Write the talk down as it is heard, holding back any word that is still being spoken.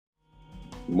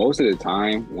most of the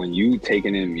time when you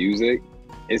taking in music,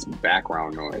 it's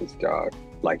background noise, dog.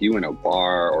 Like you in a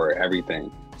bar or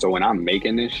everything. So when I'm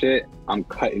making this shit, I'm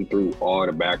cutting through all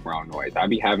the background noise. I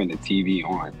be having the TV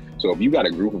on. So if you got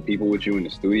a group of people with you in the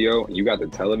studio and you got the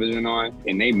television on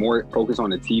and they more focus on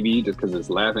the TV just because it's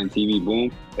laughing TV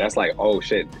boom, that's like, oh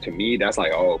shit. To me, that's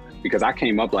like, oh, because I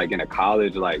came up like in a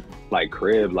college, like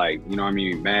crib, like, you know what I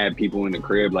mean? Mad people in the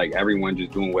crib, like everyone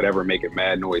just doing whatever, making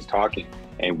mad noise talking,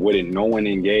 and wouldn't no one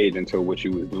engage until what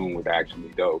you was doing was actually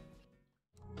dope.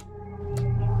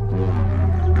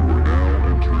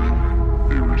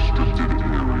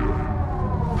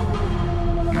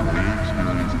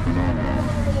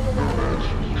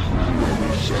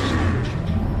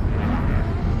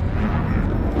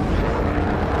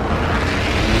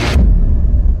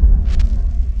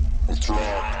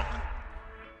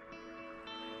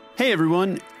 Hey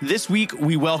everyone, this week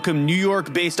we welcome New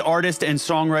York-based artist and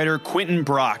songwriter Quinton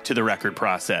Brock to the record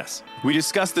process. We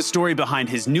discuss the story behind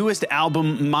his newest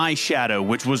album, My Shadow,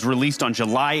 which was released on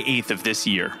July 8th of this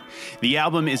year. The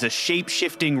album is a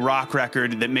shape-shifting rock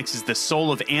record that mixes the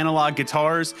soul of analog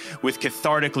guitars with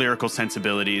cathartic lyrical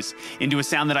sensibilities into a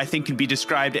sound that I think can be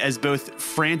described as both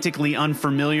frantically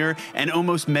unfamiliar and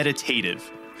almost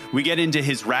meditative. We get into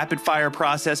his rapid-fire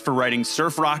process for writing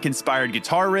surf rock-inspired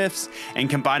guitar riffs and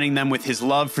combining them with his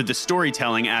love for the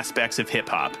storytelling aspects of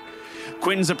hip-hop.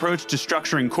 Quinton's approach to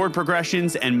structuring chord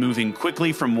progressions and moving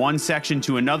quickly from one section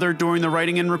to another during the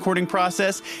writing and recording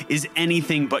process is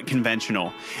anything but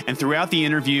conventional. And throughout the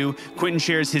interview, Quinton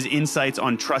shares his insights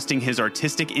on trusting his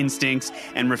artistic instincts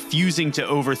and refusing to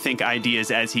overthink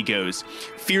ideas as he goes,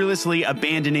 fearlessly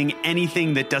abandoning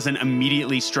anything that doesn't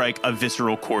immediately strike a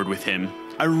visceral chord with him.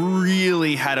 I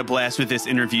really had a blast with this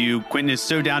interview. Quinton is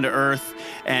so down to earth,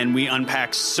 and we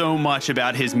unpack so much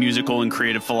about his musical and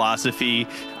creative philosophy.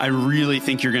 I really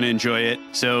think you're going to enjoy it,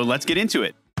 so let's get into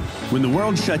it. When the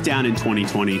world shut down in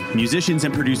 2020, musicians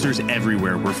and producers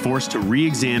everywhere were forced to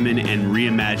re-examine and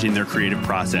reimagine their creative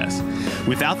process.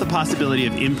 Without the possibility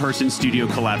of in-person studio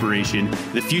collaboration,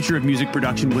 the future of music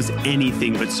production was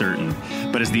anything but certain.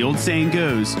 But as the old saying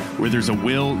goes, where there's a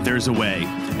will, there's a way.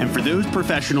 And for those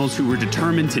professionals who were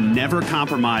determined to never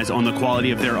compromise on the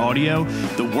quality of their audio,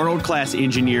 the world-class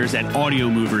engineers at Audio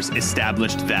Movers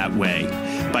established that way.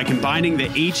 By combining the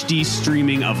HD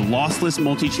streaming of lossless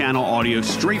multi-channel audio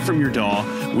straight from your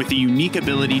DAW with the unique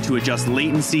ability to adjust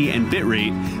latency and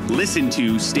bitrate, Listen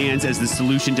To stands as the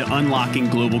solution to unlocking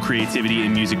global creativity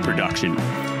in music production.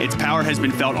 Its power has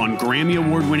been felt on Grammy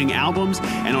Award-winning albums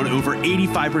and on over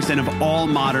 85% of all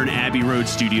modern Abbey Road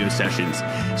studio sessions.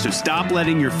 So stop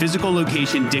letting your physical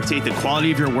location dictate the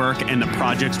quality of your work and the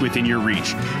projects within your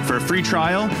reach. For a free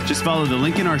trial, just follow the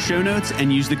link in our show notes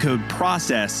and use the code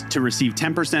PROCESS to receive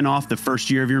 10% off the first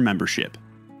year of your membership.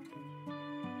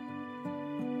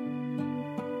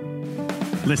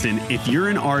 Listen, if you're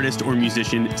an artist or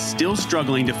musician still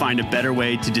struggling to find a better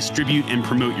way to distribute and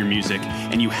promote your music,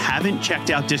 and you haven't checked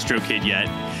out DistroKid yet,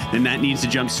 then that needs to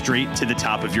jump straight to the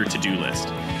top of your to-do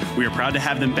list. We are proud to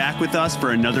have them back with us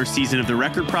for another season of the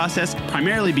record process,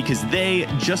 primarily because they,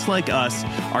 just like us,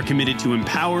 are committed to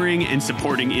empowering and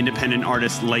supporting independent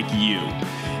artists like you.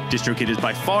 DistroKid is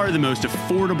by far the most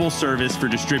affordable service for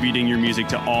distributing your music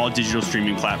to all digital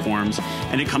streaming platforms,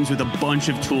 and it comes with a bunch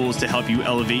of tools to help you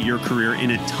elevate your career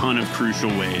in a ton of crucial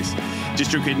ways.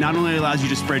 DistroKid not only allows you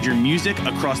to spread your music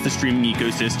across the streaming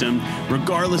ecosystem,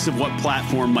 regardless of what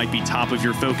platform might be top of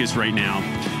your focus right now,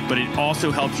 but it also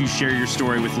helps you share your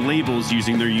story with labels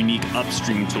using their unique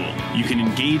upstream tool. You can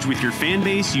engage with your fan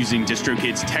base using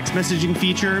DistroKid's text messaging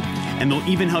feature, and they'll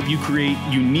even help you create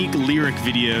unique lyric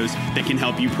videos that can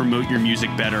help you promote your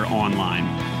music better online.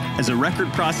 As a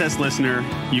record process listener,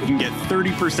 you can get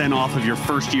 30% off of your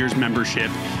first year's membership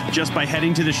just by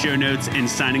heading to the show notes and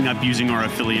signing up using our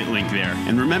affiliate link there.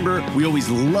 And remember, we always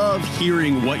love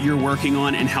hearing what you're working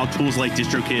on and how tools like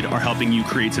DistroKid are helping you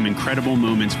create some incredible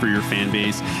moments for your fan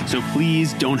base. So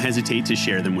please don't hesitate to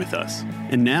share them with us.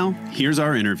 And now, here's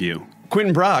our interview.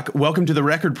 Quinton Brock, welcome to the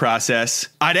record process.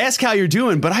 I'd ask how you're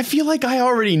doing, but I feel like I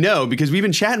already know because we've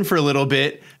been chatting for a little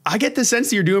bit. I get the sense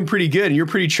that you're doing pretty good and you're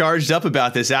pretty charged up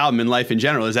about this album and life in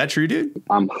general. Is that true, dude?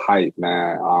 I'm hyped,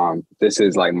 man. This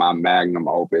is like my magnum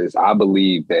opus. I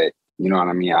believe that, you know what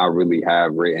I mean? I really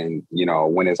have written, you know,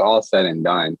 when it's all said and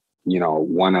done, you know,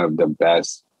 one of the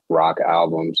best rock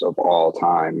albums of all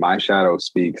time. My Shadow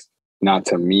speaks not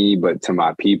to me, but to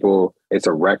my people. It's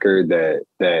a record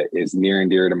that is near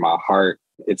and dear to my heart.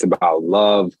 It's about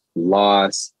love,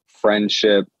 loss,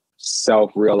 friendship,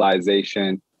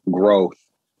 self-realization, growth.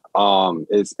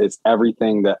 It's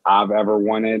everything that I've ever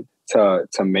wanted to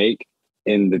make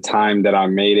in the time that I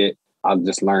made it. I've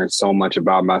just learned so much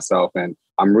about myself, and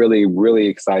I'm really, really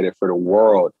excited for the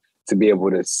world to be able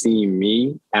to see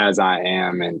me as I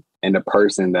am, and the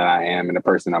person that I am, and the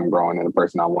person I'm growing, and the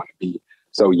person I want to be.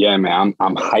 So yeah, man,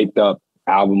 I'm hyped up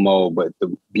album mode. But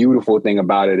the beautiful thing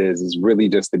about it is really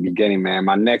just the beginning, man.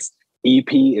 My next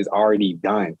EP is already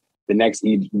done. The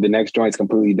next joint's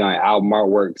completely done. Album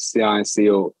artwork, signed,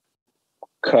 sealed,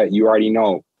 cut. You already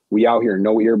know. We out here,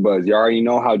 no earbuds. You already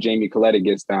know how Jamie Coletta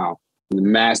gets down. The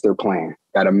master plan.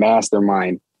 Got a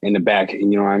mastermind in the back, you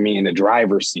know what I mean? In the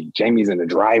driver's seat. Jamie's in the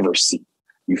driver's seat.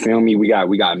 You feel me? We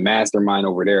got mastermind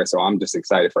over there. So I'm just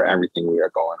excited for everything we are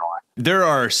going on. There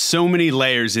are so many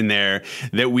layers in there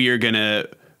that we are going to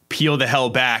peel the hell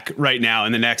back right now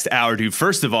in the next hour, dude.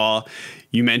 First of all,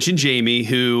 you mentioned Jamie,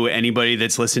 who anybody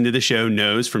that's listened to the show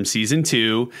knows from season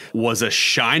 2 was a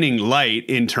shining light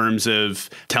in terms of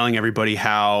telling everybody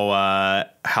how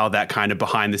that kind of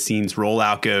behind the scenes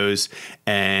rollout goes,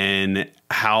 and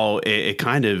how it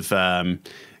kind of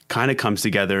comes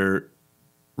together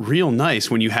real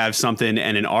nice when you have something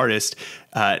and an artist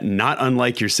not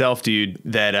unlike yourself, dude,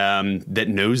 that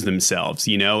knows themselves,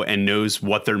 you know, and knows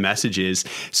what their message is.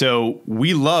 So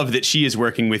we love that she is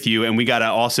working with you, and we got to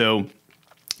also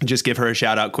just give her a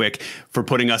shout out quick for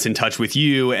putting us in touch with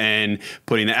you and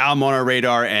putting the album on our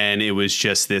radar. And it was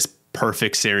just this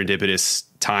perfect serendipitous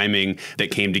timing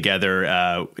that came together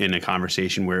in a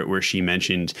conversation where she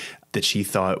mentioned that she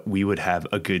thought we would have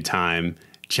a good time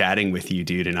chatting with you,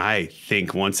 dude. And I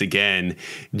think once again,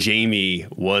 Jamie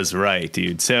was right,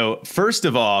 dude. So first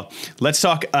of all, let's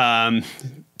talk.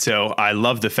 So I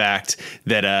love the fact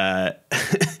that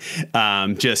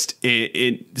just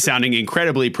it sounding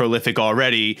incredibly prolific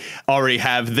already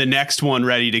have the next one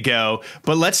ready to go.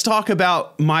 But let's talk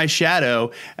about My Shadow,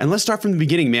 and let's start from the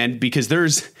beginning, man, because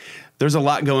there's a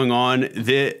lot going on.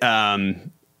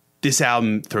 This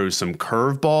album throws some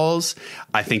curveballs.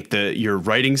 I think your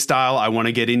writing style I want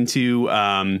to get into,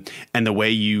 and the way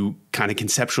you kind of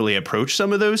conceptually approach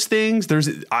some of those things.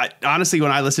 Honestly,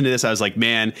 when I listened to this, I was like,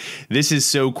 man, this is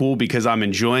so cool because I'm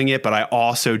enjoying it. But I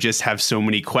also just have so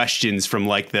many questions from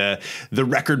like the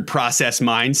record process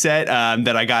mindset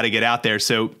that I got to get out there.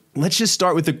 So let's just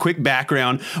start with a quick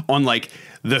background on like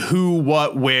the who,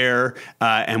 what, where,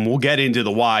 and we'll get into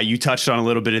the why. You touched on a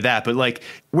little bit of that, but like,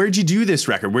 where'd you do this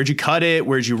record? Where'd you cut it?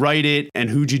 Where'd you write it? And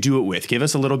who'd you do it with? Give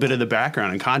us a little bit of the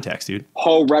background and context, dude.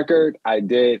 Whole record I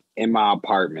did in my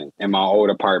apartment, in my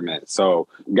old apartment. So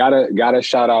gotta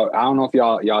shout out. I don't know if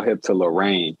y'all hip to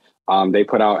Lorraine. They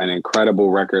put out an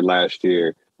incredible record last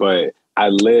year, but I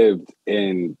lived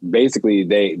in, basically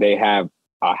they have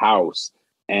a house,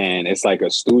 and it's like a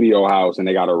studio house, and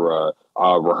they got a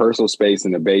rehearsal space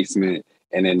in the basement.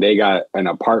 And then they got an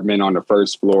apartment on the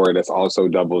first floor that's also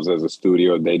doubles as a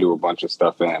studio. They do a bunch of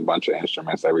stuff in, a bunch of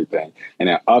instruments, everything. And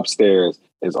then upstairs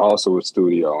is also a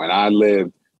studio. And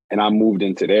I moved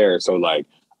into there. So like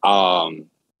I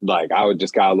would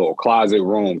just got a little closet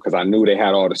room because I knew they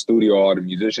had all the studio, all the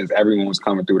musicians, everyone was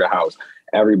coming through the house.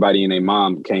 Everybody and their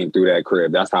mom came through that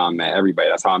crib. That's how I met everybody.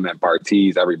 That's how I met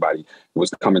Bartiz. Everybody was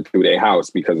coming through their house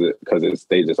because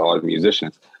they just all the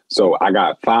musicians. So I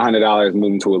got $500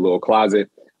 moving to a little closet.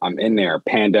 I'm in there,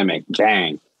 pandemic,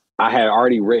 bang. I had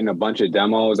already written a bunch of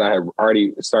demos. I had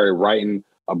already started writing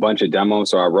a bunch of demos.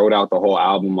 So I wrote out the whole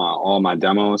album on all my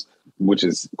demos, which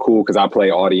is cool because I play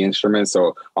all the instruments.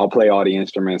 So I'll play all the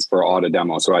instruments for all the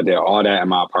demos. So I did all that in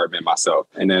my apartment myself.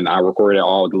 And then I recorded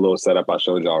all the little setup I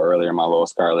showed y'all earlier, my little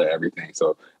Scarlett, everything.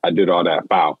 So I did all that.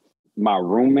 Wow. My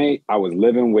roommate, I was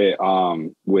living with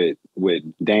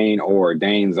Dane Orr,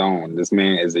 Dane Zone. This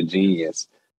man is a genius,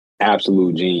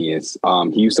 absolute genius.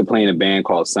 He used to play in a band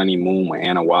called Sunny Moon with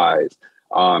Anna Wise.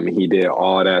 He did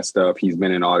all that stuff. He's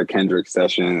been in all the Kendrick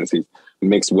sessions. He's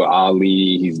mixed with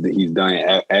Ali. He's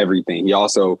done everything. He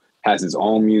also has his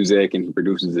own music, and he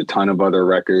produces a ton of other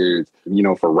records, you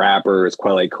know, for rappers,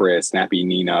 Quelle Chris, Snappy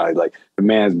Nina. Like, the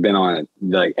man's been on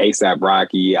like ASAP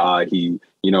Rocky. He,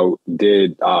 you know,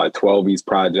 did 12E's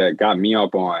project, got me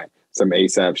up on some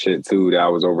ASAP shit too. That I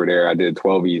was over there. I did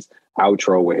 12E's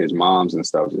outro with his moms and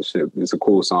stuff. It's a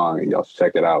cool song. Y'all should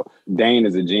check it out. Dane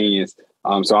is a genius.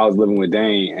 So I was living with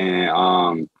Dane,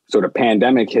 and so the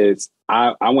pandemic hits.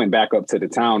 I went back up to the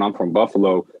town. I'm from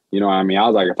Buffalo. You know what I mean? I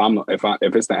was like,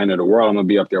 if it's the end of the world, I'm gonna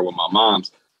be up there with my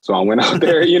moms. So I went out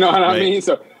there. You know what I mean?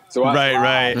 So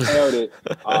I held it.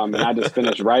 And I just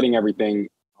finished writing everything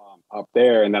up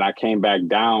there, and then I came back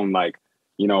down like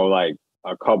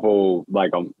a couple,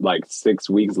 like 6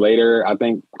 weeks later. I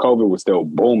think COVID was still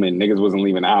booming. Niggas wasn't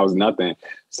leaving the house, nothing.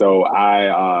 So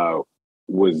I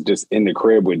was just in the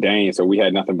crib with Dane. So we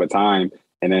had nothing but time.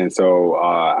 And then so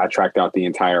I tracked out the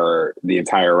entire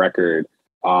record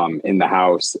in the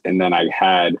house. And then I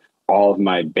had all of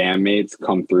my bandmates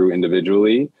come through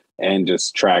individually and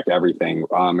just tracked everything,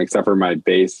 except for my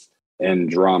bass and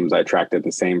drums. I tracked at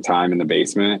the same time in the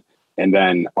basement. And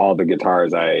then all the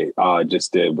guitars I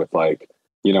just did with like,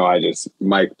 you know, I just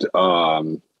mic'd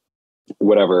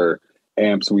whatever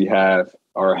amps we have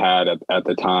or had at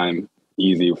the time,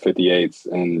 easy 58s,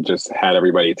 and just had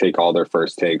everybody take all their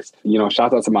first takes. You know,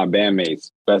 shout out to my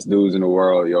bandmates, best dudes in the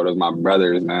world. Yo, those my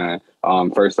brothers, man.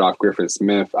 First off, Griffin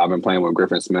Smith. I've been playing with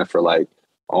Griffin Smith for like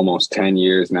almost 10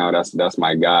 years now. That's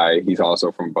my guy. He's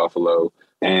also from Buffalo.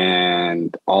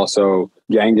 And also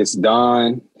Genghis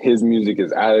Don, his music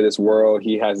is out of this world.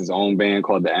 He has his own band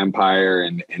called The Empire,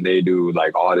 and they do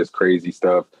like all this crazy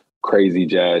stuff, crazy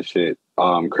jazz shit,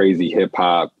 crazy hip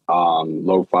hop,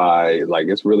 lo-fi. Like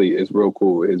it's real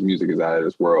cool. His music is out of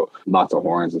this world. Lots of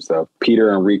horns and stuff.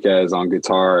 Peter Enriquez on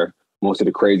guitar. Most of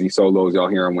the crazy solos y'all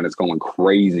hear him when it's going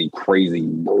crazy.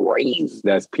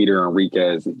 That's Peter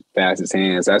Enriquez, Fastest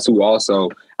Hands. That's who also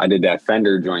I did that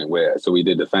Fender joint with. So we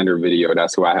did the Fender video.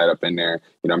 That's who I had up in there.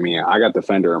 You know what I mean? I got the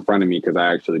Fender in front of me because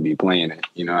I actually be playing it.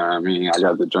 You know what I mean? I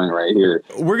got the joint right here.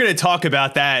 We're going to talk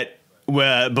about that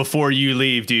before you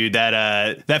leave, dude.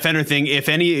 That Fender thing, if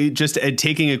any, just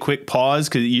taking a quick pause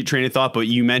because you train of thought, but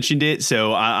you mentioned it,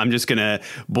 so I'm just gonna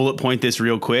bullet point this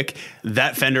real quick.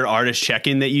 That Fender artist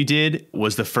check-in that you did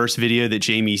was the first video that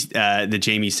Jamie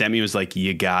sent me. Was like,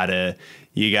 you gotta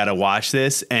watch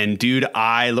this. And dude,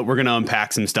 we're gonna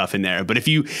unpack some stuff in there. But if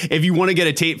you want to get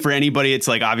a tape for anybody, it's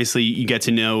like obviously you get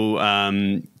to know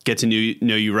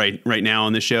you right now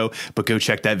on the show, but go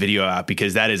check that video out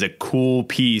because that is a cool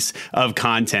piece of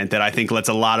content that I think lets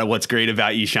a lot of what's great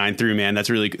about you shine through, man. That's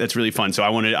really fun. So I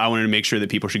wanted to make sure that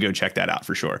people should go check that out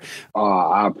for sure. Oh,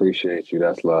 I appreciate you.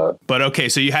 That's love. But okay,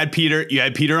 so you had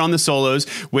Peter on the solos,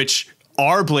 which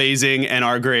are blazing and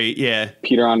are great. Yeah.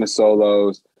 Peter on the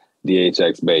solos.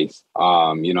 DHX bass.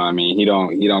 You know what I mean? He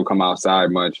don't come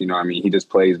outside much, you know what I mean? He just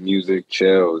plays music,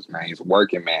 chills, man. He's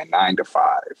working, man, 9 to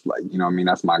 5. Like, you know what I mean?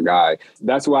 That's my guy.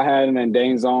 That's who I had. And then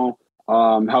Dane's on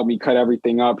helped me cut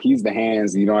everything up. He's the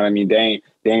hands, you know what I mean? Dane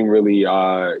really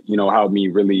helped me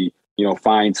really,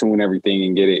 fine tune everything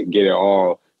and get it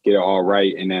all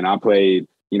right. And then I played,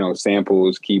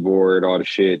 samples, keyboard, all the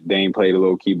shit. Dane played a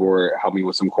little keyboard, helped me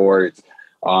with some chords.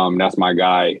 That's my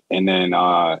guy. And then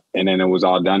it was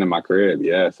all done in my crib.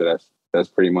 Yeah. So that's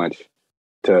pretty much,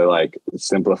 to like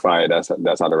simplify it. That's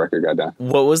how the record got done.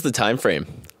 What was the time frame?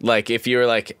 Like if you were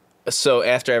like, so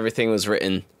after everything was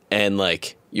written and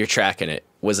like you're tracking it,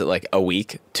 was it like a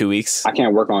week, 2 weeks? I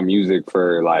can't work on music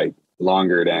for like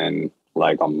longer than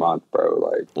like a month, bro.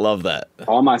 Like, love that.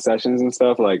 All my sessions and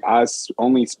stuff, like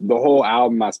the whole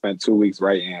album I spent 2 weeks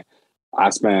writing. I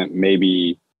spent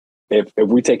maybe, if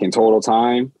we take in total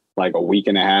time, like a week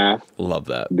and a half. Love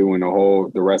that. Doing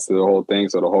the rest of the whole thing.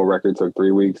 So the whole record took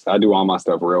 3 weeks. I do all my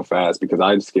stuff real fast because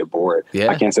I just get bored. Yeah.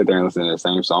 I can't sit there and listen to the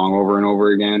same song over and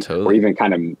over again. Totally. Or even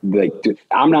kind of like,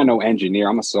 I'm not no engineer.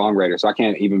 I'm a songwriter. So I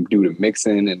can't even do the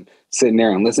mixing and sitting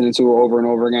there and listening to it over and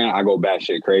over again. I go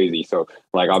batshit crazy. So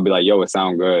like, I'll be like, yo, it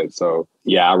sound good. So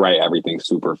yeah, I write everything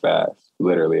super fast.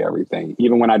 Literally everything.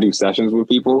 Even when I do sessions with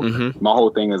people, my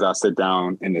whole thing is I sit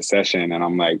down in the session and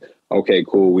I'm like, okay,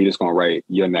 cool. We just gonna write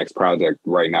your next project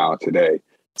right now today.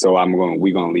 So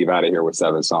we're gonna leave out of here with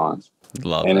 7 songs.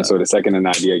 Love and that. Then so the second an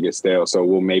idea gets stale, so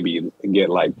we'll maybe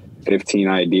get like 15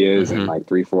 ideas in like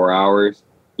 3-4 hours.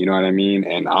 You know what I mean?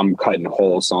 And I'm cutting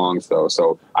whole songs though.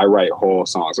 So I write whole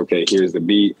songs. Okay, here's the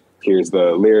beat. Here's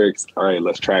the lyrics. All right,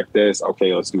 let's track this.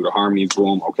 Okay, let's do the harmonies.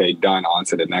 Boom. Okay, done. On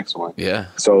to the next one. Yeah.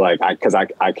 So like, I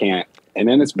can't. And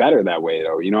then it's better that way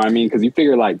though. You know what I mean? Because you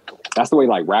figure like that's the way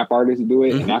like rap artists do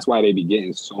it, and that's why they be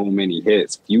getting so many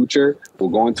hits. Future will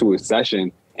go into a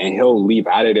session and he'll leave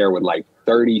out of there with like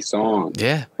 30 songs.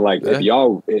 Yeah. Like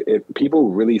if people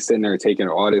really sitting there taking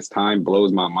all this time,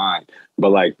 blows my mind.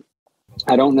 But like,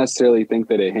 I don't necessarily think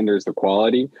that it hinders the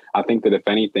quality. I think that if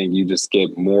anything, you just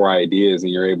get more ideas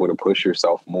and you're able to push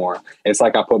yourself more. It's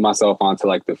like I put myself onto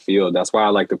like the field. That's why I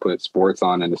like to put sports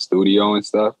on in the studio and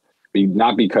stuff.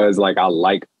 Not because like I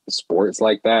like sports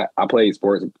like that. I played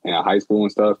sports in high school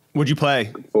and stuff. What'd you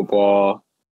play? Football.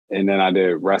 And then I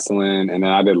did wrestling, and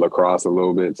then I did lacrosse a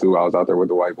little bit too. I was out there with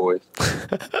the white boys.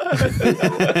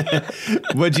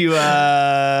 Would you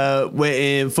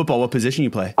in football? What position you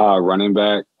play? Running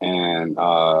back and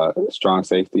strong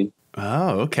safety.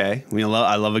 Oh, okay.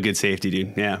 I love a good safety,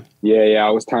 dude. Yeah. Yeah.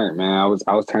 I was turned, man. I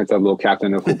was turned to a little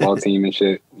captain of the football team and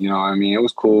shit. You know what I mean? It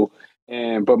was cool.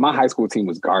 But my high school team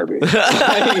was garbage.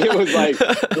 It was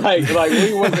like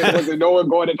we wasn't no one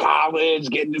going to college,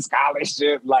 getting the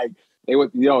scholarship. Like, it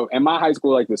was, and my high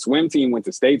school, like the swim team went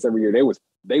to states every year. They was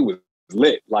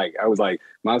lit. Like I was like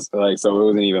so it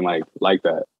wasn't even like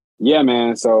that. Yeah,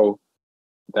 man. So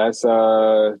that's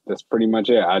pretty much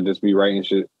it. I just be writing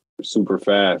shit super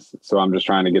fast. So I'm just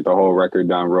trying to get the whole record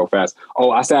done real fast.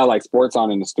 Oh, I said I like sports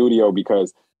on in the studio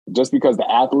because the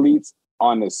athletes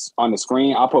on the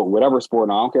screen, I put whatever sport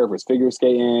on. I don't care if it's figure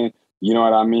skating, you know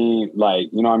what I mean? Like,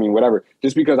 you know what I mean? Whatever.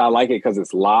 Just because I like it because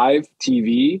it's live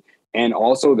TV and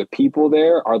also the people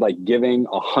there are like giving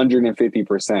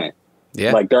 150%.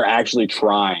 Yeah. Like they're actually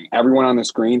trying. Everyone on the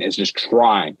screen is just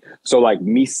trying. So like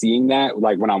me seeing that,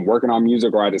 like when I'm working on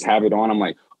music or I just have it on, I'm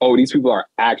like, oh, these people are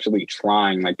actually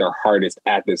trying like their hardest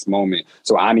at this moment.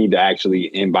 So I need to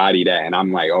actually embody that. And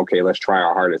I'm like, okay, let's try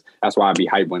our hardest. That's why I be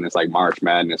hyped when it's like March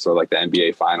Madness or like the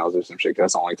NBA finals or some shit. Cause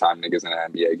that's the only time niggas in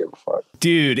the NBA give a fuck.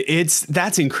 Dude,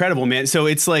 that's incredible, man. So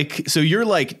it's like, so you're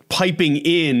like piping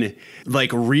in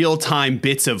like real time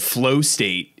bits of flow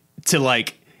state to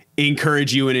like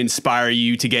encourage you and inspire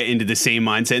you to get into the same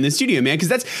mindset in the studio, man. Cause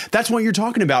that's what you're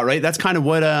talking about, right? That's kind of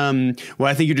what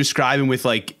I think you're describing with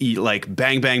like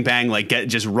bang, bang, bang, like get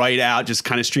just right out, just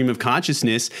kind of stream of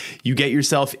consciousness. You get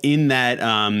yourself in that,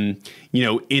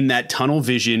 in that tunnel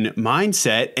vision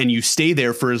mindset and you stay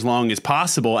there for as long as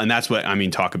possible. And that's what, I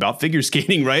mean, talk about figure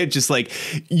skating, right? Just like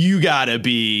you gotta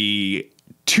be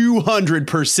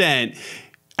 200%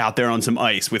 out there on some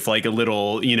ice with like a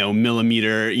little,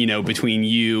 millimeter, between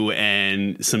you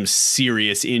and some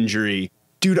serious injury.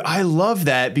 Dude, I love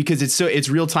that because it's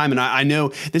real time. And I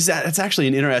know that's actually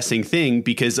an interesting thing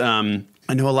because,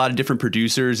 I know a lot of different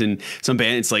producers and some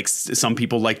bands, it's like some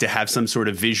people like to have some sort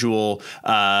of visual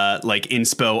like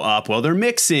inspo up while they're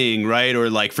mixing, right? Or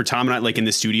like for Tom and I, like in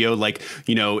the studio, like,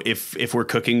 if we're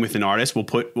cooking with an artist, we'll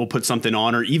put something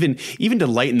on, or even to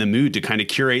lighten the mood, to kind of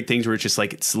curate things where it's just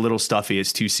like, it's a little stuffy,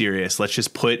 it's too serious. Let's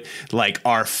just put like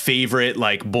our favorite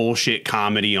like bullshit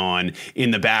comedy on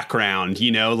in the background,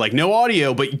 like no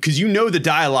audio, but because the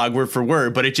dialogue word for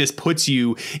word, but it just puts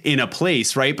you in a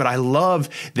place, right? But I love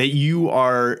that you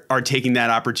are taking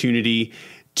that opportunity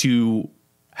to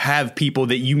have people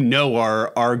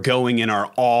that are going and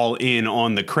are all in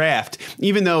on the craft,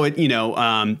 even though it,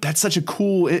 that's such a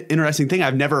cool, interesting thing.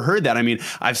 I've never heard that. I mean,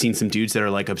 I've seen some dudes that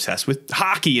are like obsessed with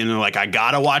hockey and they're like, I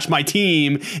gotta watch my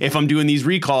team if I'm doing these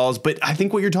recalls. But I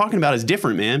think what you're talking about is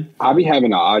different, man. I'll be having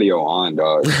the audio on,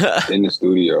 dog, in the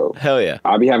studio. Hell yeah.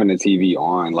 I'll be having the TV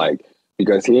on, like,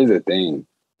 because here's the thing.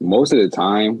 Most of the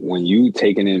time when you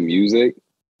taking in music,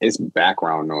 it's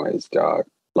background noise, dog.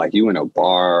 Like you in a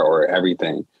bar or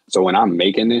everything. So when I'm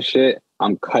making this shit,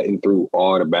 I'm cutting through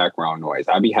all the background noise.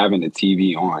 I be having the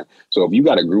TV on. So if you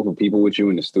got a group of people with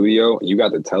you in the studio and you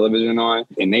got the television on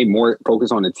and they more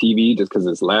focus on the TV just because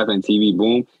it's laughing TV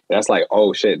boom, that's like,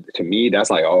 oh shit. To me, that's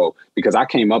like, oh, because I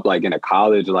came up like in a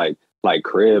college, like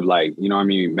crib, like,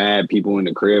 mad people in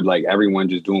the crib, like everyone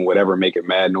just doing whatever, making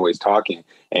mad noise talking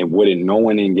and wouldn't no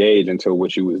one engage until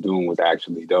what you was doing was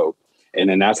actually dope. And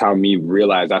then that's how me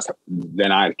realize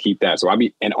then I keep that. So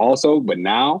but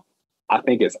now I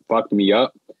think it's fucked me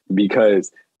up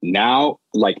because now,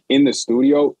 like in the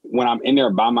studio, when I'm in there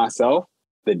by myself,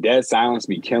 the dead silence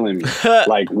be killing me.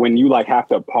 Like when you like have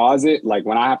to pause it, like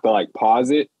when I have to like pause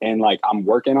it and like I'm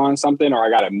working on something or I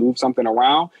got to move something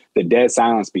around, the dead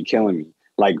silence be killing me.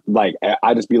 Like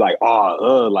I just be like,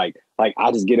 like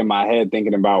I just get in my head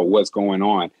thinking about what's going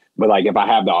on. But like if I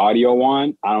have the audio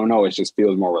on, I don't know, it just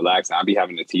feels more relaxing. I'll be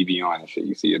having the TV on and shit.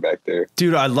 You see it back there.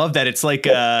 Dude, I love that. It's like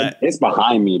it's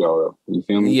behind me though. You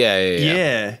feel me?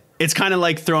 Yeah. It's kind of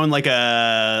like throwing like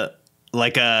a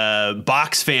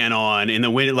box fan on in the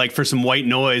wind, like for some white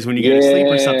noise when you go to sleep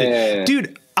or something.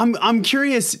 Dude, I'm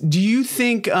curious, do you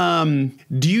think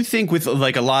with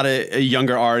like a lot of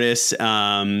younger artists,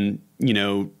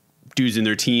 dudes in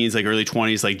their teens, like early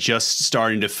 20s, like just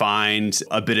starting to find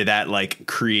a bit of that like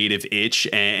creative itch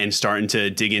and starting to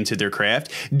dig into their craft.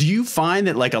 Do you find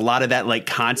that like a lot of that like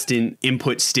constant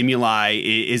input stimuli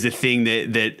is a thing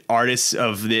that artists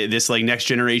of this like next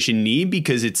generation need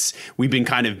because we've been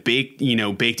kind of baked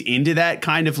into that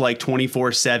kind of like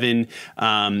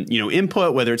 24/7,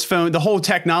 input, whether it's phone, the whole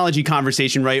technology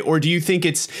conversation, right? Or do you think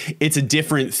it's a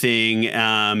different thing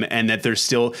and that there's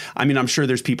still, I mean, I'm sure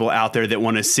there's people out there that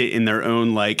want to sit in their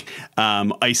own like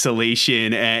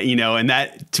isolation, and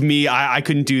that to me, I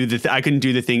couldn't do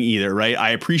the thing either, right? I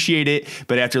appreciate it,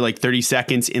 but after like 30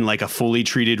 seconds in like a fully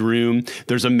treated room,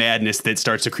 there's a madness that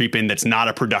starts to creep in that's not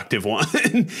a productive one.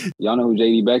 Y'all know who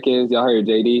JD Beck is? Y'all heard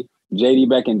JD? JD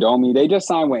Beck and Domi, they just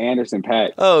signed with Anderson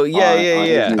 .Paak. Oh yeah,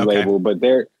 his new label, but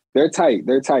they're tight.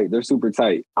 They're super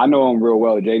tight. I know him real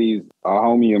well. JD's a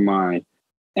homie of mine.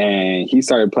 and he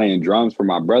started playing drums for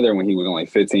my brother when he was only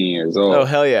 15 years old. Oh,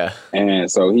 hell yeah.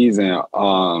 And so he's in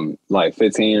like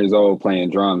 15 years old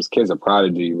playing drums. Kid's a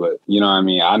prodigy, but you know what I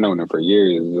mean? I've known him for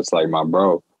years. It's just like my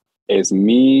bro. It's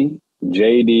me,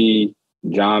 JD,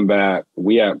 John Bapp.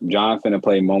 We have John finna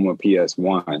play MoMA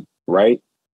PS1, right?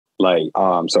 Like,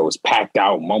 so it's packed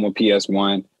out, MoMA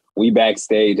PS1. We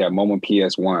backstage at MoMA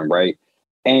PS1, right?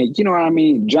 And you know what I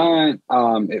mean? John,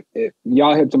 if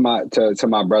y'all hip to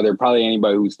my brother, probably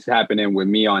anybody who's tapping in with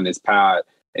me on this pod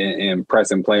and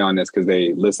press and play on this because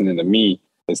they listening to me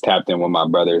is tapped in with my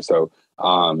brother. So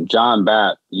John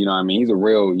Bapp, you know what I mean? He's a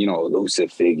real, you know,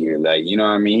 elusive figure. Like, you know what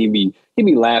I mean? He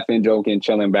be laughing, joking,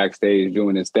 chilling backstage,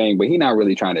 doing his thing, but he not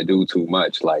really trying to do too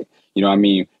much. Like, you know what I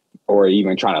mean? Or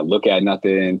even trying to look at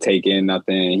nothing, take in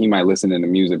nothing. He might listen to the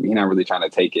music, but he's not really trying to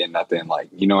take in nothing. Like,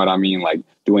 you know what I mean? Like,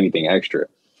 do anything extra.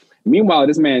 Meanwhile,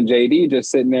 this man JD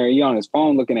just sitting there, he on his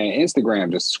phone looking at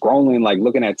Instagram, just scrolling, like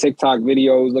looking at TikTok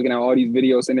videos, looking at all these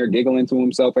videos, sitting there giggling to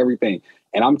himself, everything.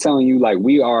 And I'm telling you, like,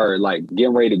 we are like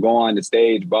getting ready to go on the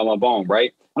stage, boom, boom, boom,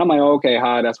 right? And I'm like, okay,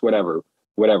 hi, that's whatever,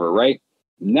 right?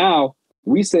 Now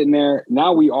we sitting there,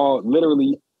 now we all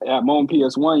literally at MoMA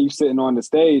PS1, you sitting on the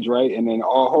stage, right? And then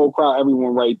our whole crowd,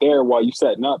 everyone right there while you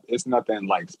setting up. It's nothing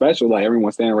like special, like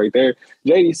everyone standing right there.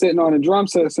 JD sitting on the drum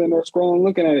set, sitting there scrolling,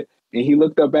 looking at it. And he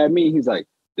looked up at me. He's like,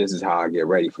 this is how I get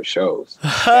ready for shows.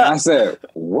 And I said,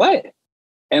 what?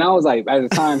 And I was like, at the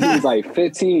time, he was like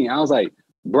 15. I was like,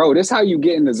 bro, this how you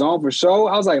get in the zone for show?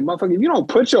 I was like, motherfucker, if you don't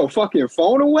put your fucking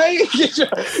phone away, get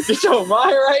your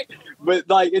mind right. But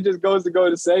like, it just goes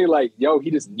to say like, yo, he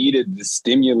just needed to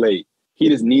stimulate. He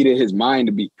just needed his mind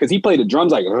to be, because he played the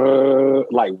drums like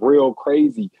real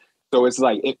crazy. So it's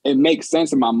like, it makes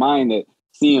sense in my mind that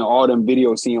seeing all them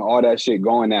videos, seeing all that shit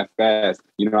going that fast,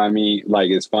 you know what I mean? Like,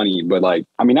 it's funny, but like,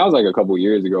 I mean, that was like a couple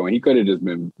years ago, and he could have just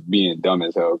been being dumb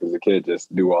as hell because the kid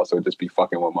just be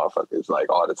fucking with motherfuckers like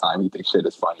all the time. He thinks shit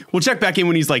is funny. We'll check back in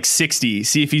when he's like 60,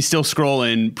 see if he's still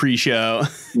scrolling pre-show.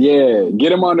 Yeah,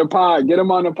 get him on the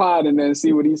pod, and then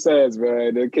see what he says,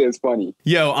 man. The kid's funny.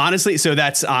 Yo, honestly, so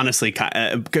that's honestly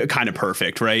kind of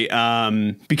perfect, right?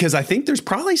 Because I think there's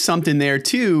probably something there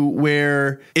too,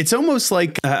 where it's almost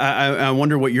like I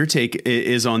wonder what your take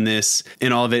is on this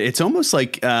and all of it. It's almost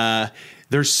like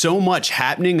there's so much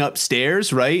happening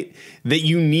upstairs, right? That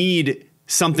you need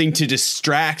something to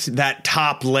distract that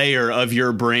top layer of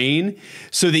your brain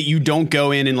so that you don't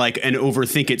go in and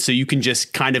overthink it. So you can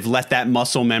just kind of let that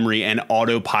muscle memory and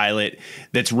autopilot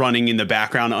that's running in the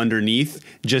background underneath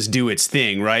just do its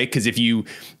thing, right? Because if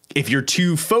you're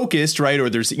too focused, right, or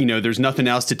there's nothing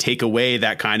else to take away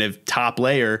that kind of top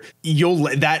layer,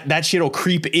 that shit'll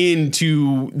creep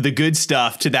into the good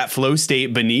stuff, to that flow state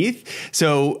beneath.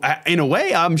 So in a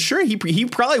way, I'm sure he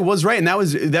probably was right, and that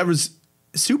was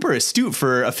super astute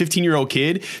for a 15-year-old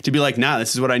kid to be like, nah,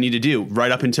 this is what I need to do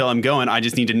right up until I'm going. I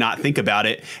just need to not think about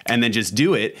it and then just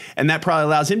do it. And that probably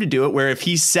allows him to do it, where if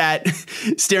he sat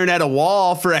staring at a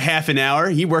wall for a half an hour,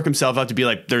 he'd work himself up to be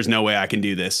like, there's no way I can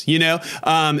do this, you know?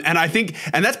 And I think,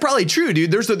 and that's probably true, dude.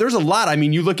 There's a lot. I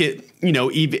mean, you look at,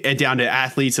 even down to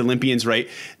athletes, Olympians, right,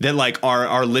 that like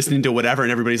are listening to whatever,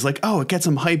 and everybody's like, oh, it gets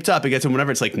them hyped up, it gets them whatever.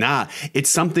 It's like, nah, it's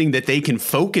something that they can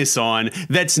focus on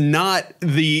that's not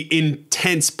the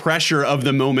intense pressure of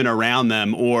the moment around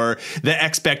them, or the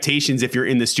expectations if you're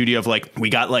in the studio of like,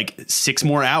 we got like 6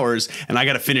 more hours and I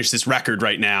got to finish this record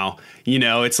right now.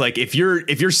 It's like if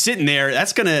you're sitting there,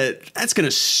 that's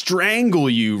gonna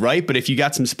strangle you, right? But if you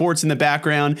got some sports in the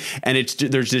background and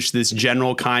there's just this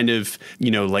general kind of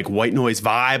like white noise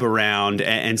vibe around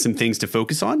and some things to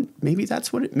focus on, maybe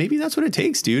that's what it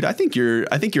takes, dude. I think you're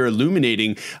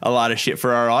illuminating a lot of shit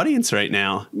for our audience right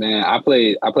now. Man, I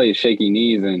played Shaky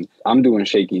Knees, and I'm doing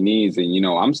Shaky Knees, and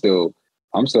I'm still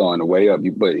on the way up.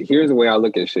 But here's the way I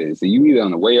look at shit. So you either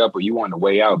on the way up or you on the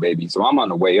way out, baby. So I'm on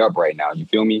the way up right now. You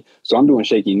feel me? So I'm doing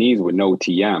Shaky Knees with no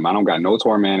TM. I don't got no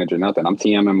tour manager, nothing. I'm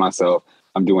TMing myself.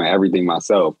 I'm doing everything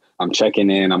myself. I'm checking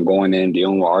in. I'm going in,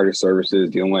 dealing with artist services,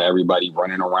 dealing with everybody,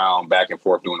 running around back and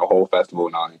forth, doing the whole festival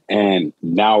now. And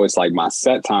now it's like my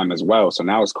set time as well. So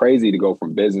now it's crazy to go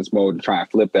from business mode to try and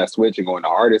flip that switch and go into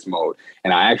artist mode.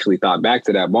 And I actually thought back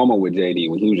to that moment with JD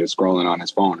when he was just scrolling on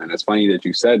his phone. And it's funny that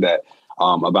you said that.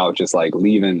 About just like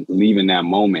leaving that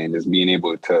moment and just being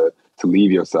able to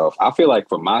leave yourself. I feel like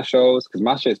for my shows, because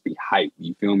my shits be hype,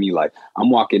 you feel me? Like I'm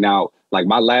walking out, like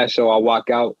my last show I walk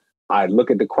out, I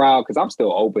look at the crowd because I'm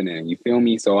still opening, you feel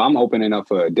me? So I'm opening up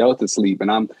for Delta Sleep,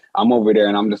 and I'm over there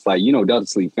and I'm just like, Delta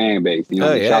Sleep fan base,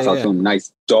 shouts out to them,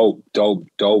 nice, dope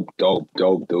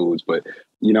dudes, but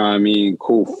you know what I mean?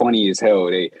 Cool, funny as hell.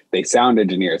 They sound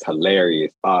engineers,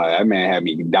 hilarious. That man had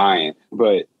me dying,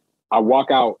 but I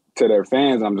walk out to their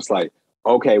fans. And I'm just like,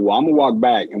 okay, well, I'm gonna walk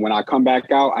back. And when I come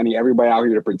back out, I need everybody out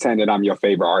here to pretend that I'm your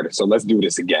favorite artist. So let's do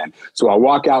this again. So I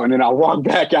walk out and then I walk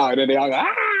back out and then they all go,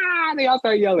 ah, they all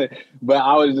start yelling. But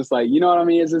I was just like, you know what I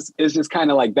mean? It's just kind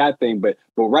of like that thing. But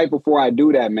right before I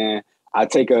do that, man, I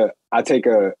take a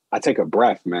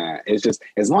breath, man. It's just,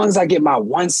 as long as I get my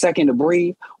 1 second to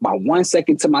breathe, my 1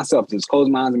 second to myself, just close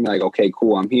my eyes and be like, okay,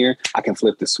 cool, I'm here. I can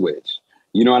flip the switch.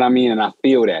 You know what I mean? And I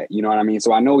feel that, you know what I mean?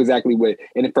 So I know exactly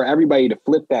and for everybody to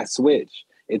flip that switch,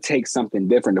 it takes something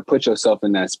different to put yourself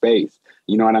in that space.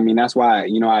 You know what I mean? That's why,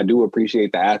 you know, I do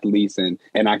appreciate the athletes and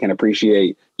I can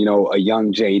appreciate, you know, a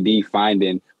young JD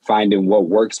finding what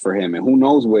works for him, and who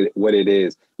knows what it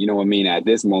is, you know what I mean? At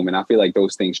this moment, I feel like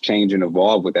those things change and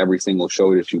evolve with every single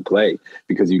show that you play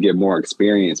because you get more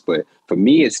experience. But for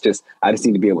me, it's just, I just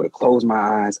need to be able to close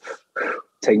my eyes,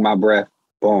 take my breath,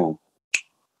 boom.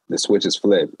 The switch is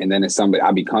flipped, and then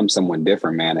I become someone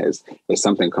different, man. As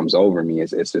something comes over me,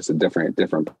 it's just a different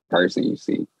person. You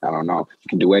see, I don't know. You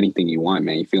can do anything you want,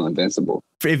 man. You feel invincible.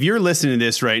 If you're listening to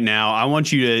this right now, I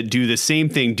want you to do the same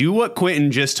thing. Do what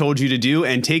Quinton just told you to do,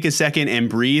 and take a second and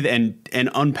breathe and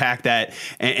unpack that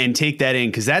and take that in,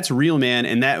 because that's real, man.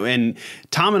 And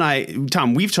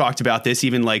Tom, we've talked about this.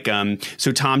 Even like,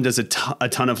 so Tom does a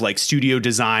ton of like studio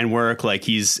design work. Like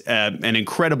he's an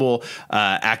incredible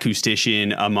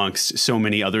acoustician amongst so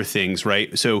many other things,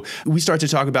 right? So we start to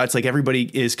talk about, it's like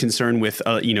everybody is concerned with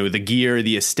you know, the gear,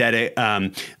 the aesthetic,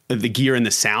 the gear and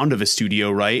the sound of a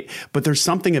studio, right? But there's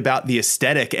something about the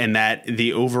aesthetic and that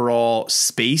the overall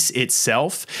space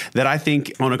itself that I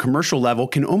think on a commercial level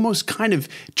can almost kind of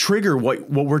trigger what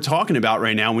we're talking about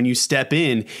right now. When you step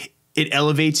in, it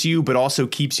elevates you, but also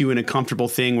keeps you in a comfortable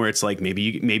thing where it's like, maybe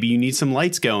you need some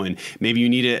lights going. Maybe you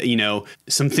need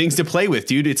some things to play with,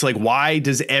 dude. It's like, why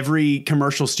does every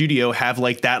commercial studio have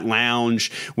like that lounge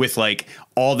with like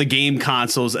all the game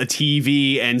consoles, a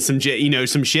TV, and some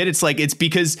shit? It's like, it's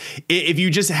because if you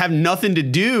just have nothing to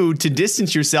do to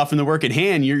distance yourself from the work at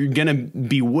hand, you're going to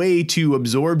be way too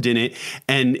absorbed in it.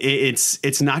 And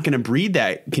it's not going to breed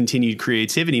that continued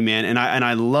creativity, man. And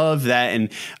I love that.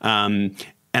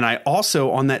 And I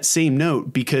also, on that same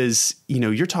note, because, you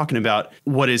know, you're talking about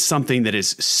what is something that is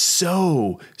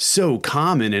so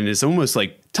common and is almost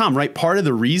like, Tom, right? Part of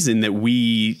the reason that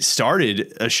we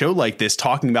started a show like this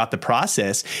talking about the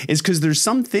process is because there's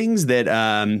some things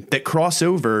that cross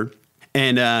over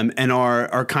and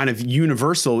are kind of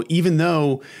universal, even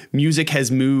though music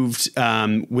has moved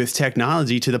with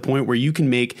technology to the point where you can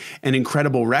make an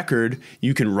incredible record.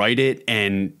 You can write it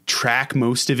and track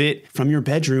most of it from your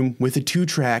bedroom with a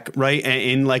 2-track, right?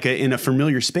 In a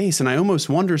familiar space. And I almost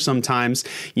wonder sometimes,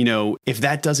 you know, if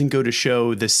that doesn't go to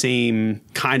show the same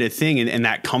kind of thing and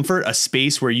that comfort, a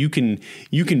space where you can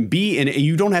be and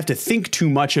you don't have to think too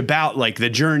much about like the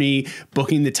journey,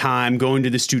 booking the time, going to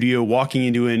the studio, walking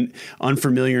into an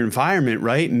unfamiliar environment,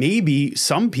 right? Maybe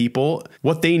some people,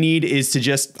 what they need is to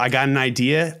just, I got an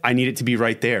idea, I need it to be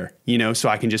right there, you know, so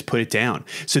I can just put it down.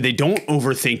 So they don't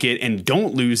overthink it and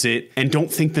don't lose it and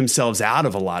don't think themselves out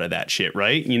of a lot of that shit,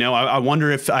 right? You know, I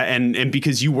wonder if, and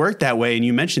because you work that way and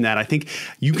you mentioned that, I think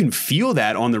you can feel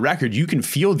that on the record. You can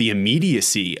feel the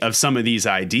immediacy of some of these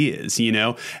ideas, you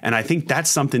know, and I think that's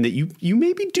something that you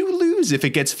maybe do lose if it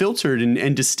gets filtered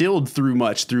and distilled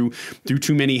through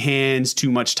too many hands,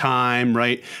 too much time,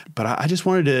 right? But I just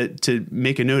wanted to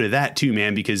make a note of that too,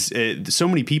 man, because so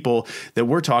many people that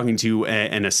we're talking to,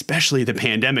 and especially the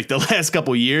pandemic, the last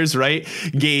couple of years, right,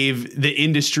 gave the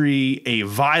industry a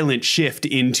violent shift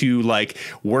into like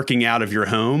working out of your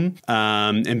home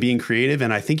and being creative.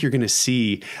 And I think you're going to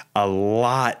see a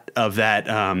lot of that,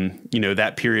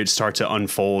 that period start to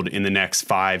unfold in the next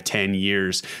 5-10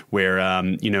 years where,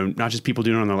 not just people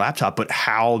doing it on their laptop, but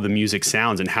how the music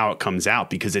sounds and how it comes out,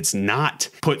 because it's not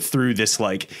put through this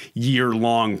like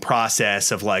year-long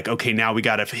process of like, okay, now we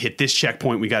got to hit this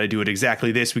checkpoint. We got to do it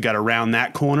exactly this. We got to round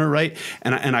that corner. Right.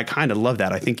 And I kind of love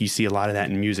that. I think you see a lot of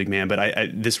that in music, man. But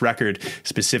this record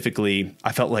specifically,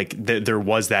 I felt like there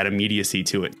was that immediacy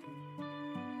to it.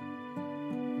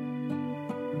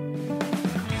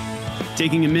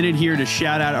 Taking a minute here to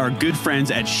shout out our good friends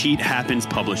at Sheet Happens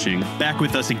Publishing. Back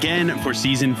with us again for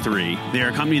season 3. They are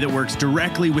a company that works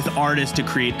directly with artists to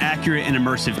create accurate and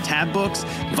immersive tab books,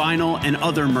 vinyl, and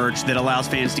other merch that allows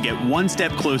fans to get one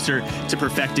step closer to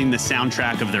perfecting the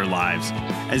soundtrack of their lives.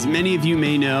 As many of you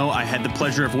may know, I had the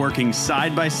pleasure of working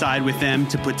side by side with them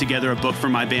to put together a book for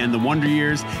my band, The Wonder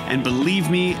Years, and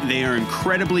believe me, they are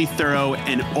incredibly thorough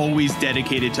and always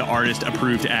dedicated to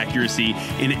artist-approved accuracy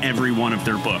in every one of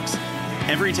their books.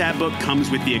 Every tab book comes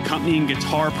with the accompanying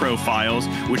guitar profiles,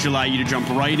 which allow you to jump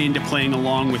right into playing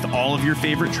along with all of your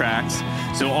favorite tracks.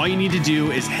 So all you need to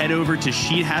do is head over to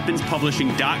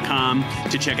sheethappenspublishing.com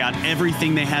to check out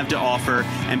everything they have to offer,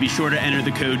 and be sure to enter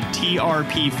the code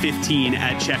TRP15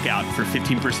 at checkout for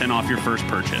 15% off your first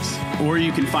purchase. Or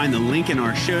you can find the link in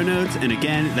our show notes, and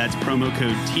again, that's promo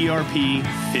code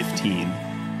TRP15.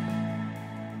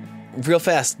 Real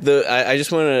fast, I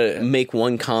just want to make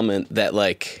one comment that,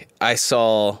 like, I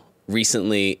saw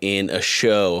recently in a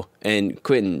show. And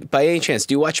Quinton, by any chance,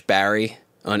 do you watch Barry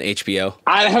on HBO?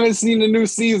 I haven't seen the new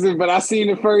season, but I've seen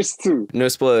the first two. No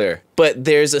spoiler. But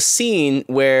there's a scene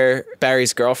where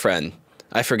Barry's girlfriend,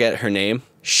 I forget her name,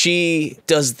 she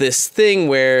does this thing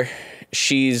where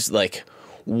she's like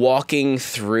walking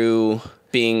through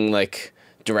being like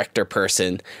director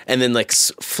person, and then like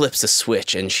flips a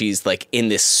switch, and she's like in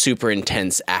this super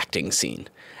intense acting scene.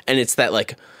 And it's that,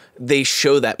 like, they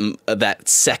show that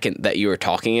second that you were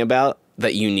talking about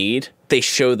that you need, they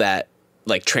show that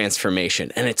like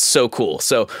transformation, and it's so cool.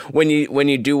 So when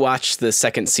you do watch the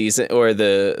second season or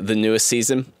the newest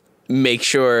season, make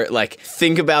sure, like,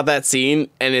 think about that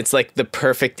scene, and it's like the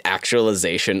perfect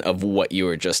actualization of what you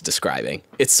were just describing.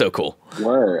 It's so cool.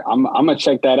 Word. I'm gonna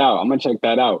check that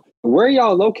out. Where are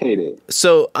y'all located?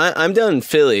 So I'm down in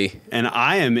Philly. And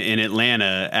I am in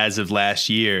Atlanta as of last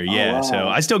year. Yeah. Wow. So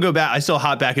I still go back. I still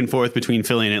hop back and forth between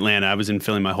Philly and Atlanta. I was in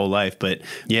Philly my whole life, but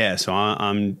yeah, so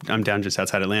I'm down just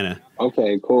outside Atlanta.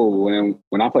 Okay, cool.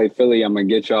 When I play Philly, I'm gonna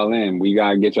get y'all in. We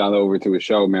gotta get y'all over to a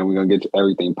show, man. We're gonna get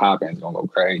everything popping. It's gonna go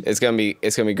crazy. It's gonna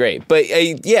be great. But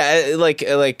yeah,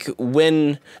 like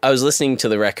when I was listening to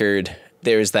the record,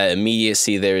 there's that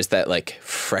immediacy, there's that like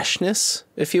freshness,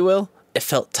 if you will. It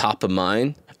felt top of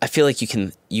mind. I feel like you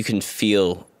can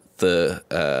feel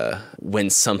the when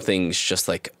something's just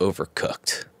like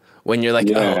overcooked. When you're like,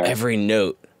 oh, every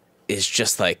note is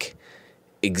just like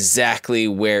exactly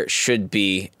where it should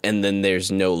be, and then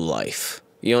there's no life.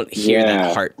 You don't hear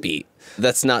that heartbeat.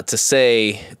 That's not to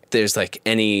say there's like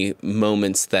any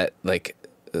moments that like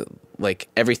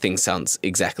everything sounds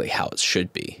exactly how it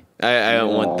should be. I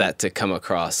don't want that to come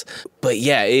across. But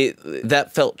yeah,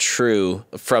 that felt true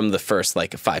from the first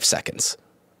like 5 seconds.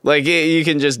 Like you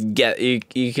can just get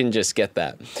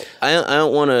that. I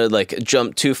don't want to like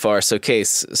jump too far, so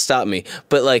Case, stop me.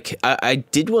 But like I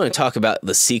did want to talk about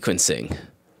the sequencing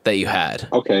that you had.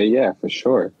 Okay, yeah, for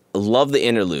sure. Love the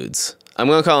interludes. I'm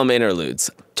going to call them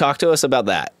interludes. Talk to us about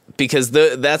that, because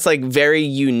that's like very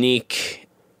unique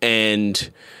and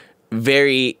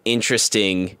very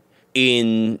interesting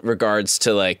in regards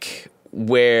to like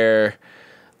where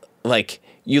like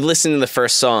you listen to the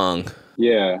first song,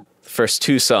 first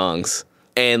two songs,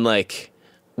 and like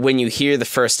when you hear the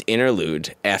first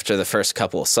interlude after the first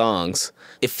couple of songs,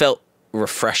 it felt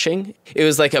refreshing. It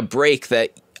was like a break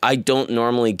that I don't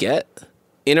normally get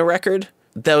in a record.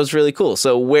 That was really cool.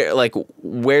 So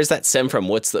where's that stem from?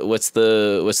 What's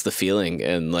the feeling?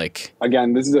 And like,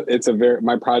 again,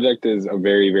 my project is a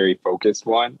very, very focused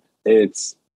one.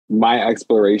 It's my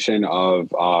exploration of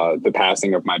the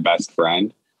passing of my best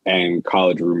friend and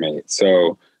college roommate.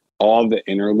 So all the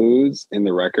interludes in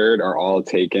the record are all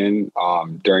taken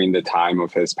during the time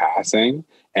of his passing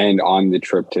and on the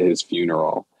trip to his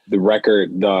funeral. The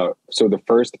record, the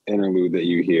first interlude that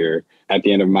you hear at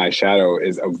the end of My Shadow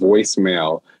is a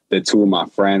voicemail that two of my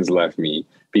friends left me,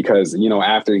 because, you know,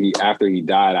 after he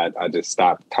died, I just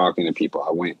stopped talking to people.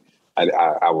 I went,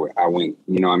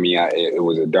 you know what I mean? It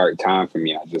was a dark time for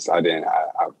me. I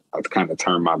kind of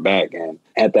turned my back. And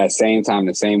at that same time,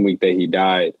 the same week that he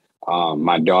died,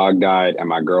 my dog died and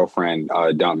my girlfriend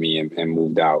dumped me and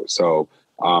moved out. So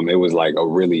it was like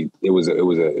it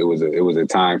was a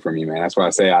time for me, man. That's why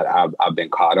I say I've been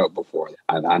caught up before.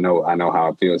 I know how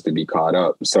it feels to be caught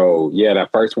up. So yeah,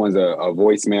 that first one's a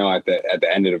voicemail at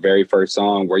the end of the very first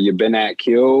song. Where you been at,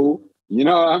 Q? You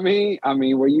know what I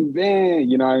mean? Where you been?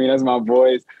 You know what I mean? That's my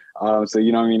boys. So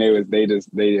you know what I mean? They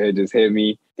just hit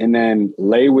me. And then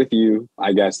Lay With You,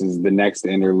 I guess, is the next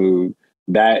interlude.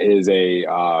 That is a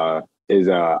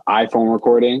iPhone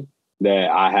recording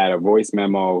that I had a voice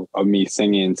memo of me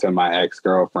singing to my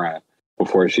ex-girlfriend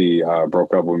before she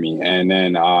broke up with me. And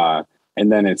then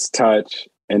it's Touch.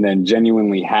 And then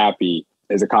Genuinely Happy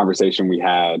is a conversation me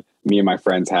and my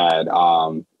friends had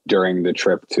during the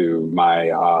trip to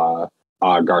my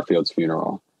Garfield's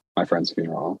funeral, my friend's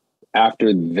funeral.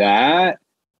 After that,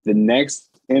 the next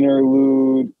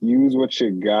interlude, Use What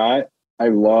You Got. I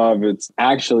love it's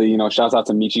actually, you know, shouts out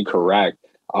to Michi Correct.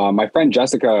 My friend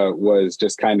Jessica was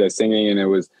just kind of singing, and it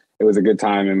was a good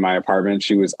time in my apartment.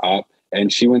 She was up,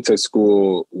 and she went to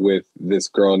school with this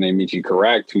girl named Michi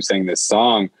Correct, who sang this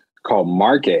song called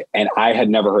Market. And I had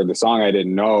never heard the song. I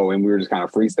didn't know. And we were just kind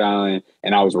of freestyling,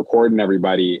 and I was recording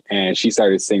everybody, and she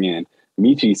started singing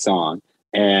Michi's song.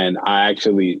 And I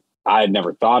had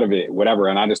never thought of it, whatever.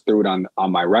 And I just threw it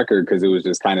on my record because it was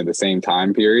just kind of the same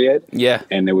time period. Yeah.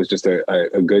 And it was just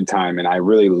a good time. And I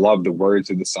really loved the words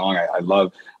of the song. I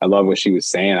love what she was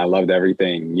saying. I loved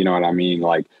everything. You know what I mean?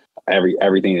 Like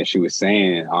everything that she was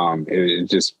saying, it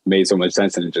just made so much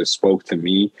sense, and it just spoke to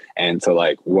me and to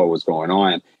like what was going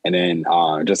on. And then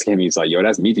Jessica Kimmy's like, yo,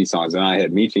 that's Michi's songs. And I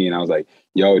had Michi, and I was like,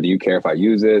 yo, do you care if I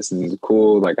use this? This is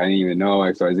cool. Like, I didn't even know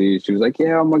XYZ. She was like,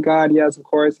 yeah, oh my God, yes, of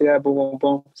course, yeah, boom, boom,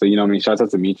 boom. So, you know what I mean? Shouts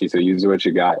out to Michi. So use what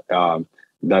you got.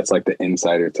 That's like the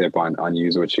insider tip on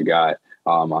use what you got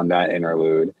on that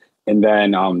interlude. And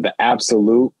then the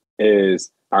absolute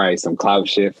is, all right, some clout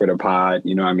shit for the pod.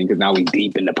 You know what I mean? Because now we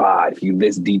deep in the pod. If you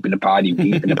this deep in the pod, you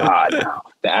deep in the pod now.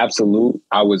 The absolute,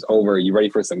 I was over. You ready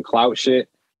for some clout shit?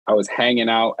 I was hanging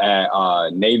out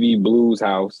at Navy Blues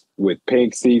house with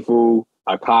Pink Sifu,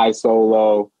 Akai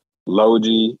Solo,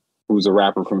 Logi, who's a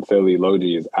rapper from Philly.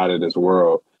 Logi is out of this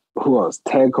world. Who else?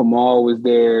 Ted Kamal was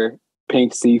there.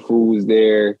 Pink Sifu was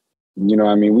there. You know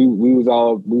what I mean? We was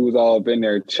all up in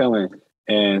there chilling.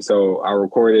 And so I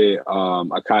recorded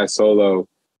Akai Solo,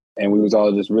 and we was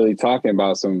all just really talking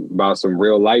about some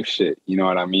real life shit. You know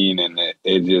what I mean? And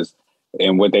it just,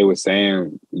 and what they were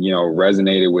saying, you know,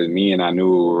 resonated with me, and I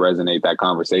knew it would resonate. That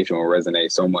conversation would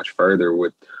resonate so much further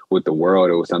with the world.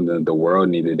 It was something that the world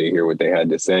needed to hear what they had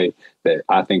to say. That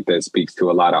I think that speaks to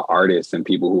a lot of artists and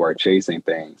people who are chasing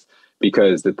things.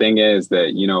 Because the thing is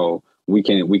that, you know, we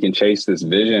can chase this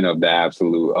vision of the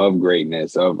absolute, of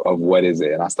greatness, of what is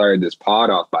it. And I started this pod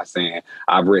off by saying,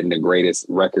 I've written the greatest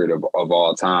record of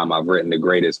all time. I've written the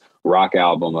greatest rock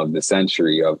album of the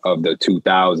century, of the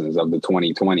 2000s, of the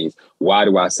 2020s. Why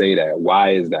do I say that? Why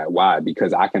is that? Why?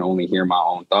 Because I can only hear my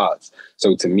own thoughts.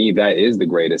 So to me, that is the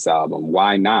greatest album.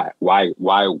 Why not? Why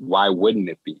wouldn't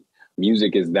it be?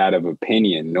 Music is that of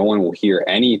opinion. No one will hear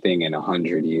anything in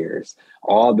 100 years.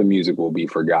 All the music will be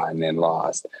forgotten and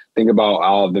lost. Think about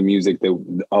all of the music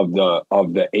of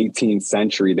the 18th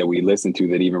century that we listen to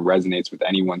that even resonates with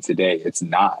anyone today. It's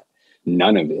not.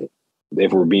 None of it.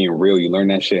 If we're being real, you learn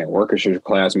that shit in orchestra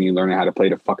class when you learn how to play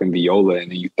the fucking viola, and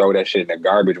then you throw that shit in the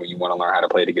garbage when you want to learn how to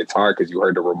play the guitar because you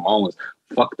heard the Ramones.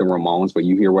 Fuck the Ramones, but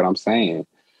you hear what I'm saying.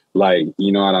 Like,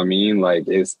 you know what I mean? Like,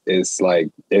 it's like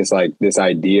this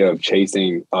idea of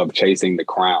chasing the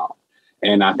crown.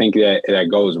 And I think that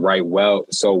goes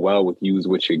so well with use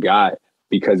what you got,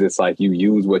 because it's like you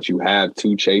use what you have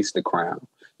to chase the crown.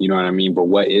 You know what I mean? But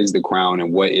what is the crown,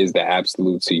 and what is the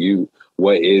absolute to you?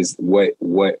 What is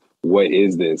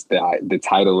this? The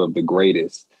title of the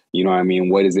greatest. You know what I mean?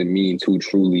 What does it mean to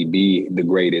truly be the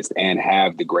greatest and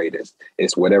have the greatest?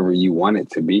 It's whatever you want it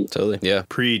to be. Totally. Yeah.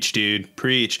 Preach, dude.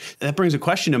 Preach. That brings a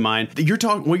question to mind.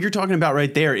 What you're talking about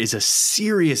right there is a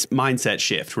serious mindset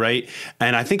shift, right?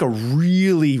 And I think a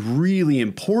really, really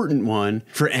important one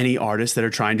for any artists that are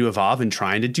trying to evolve and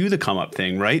trying to do the come up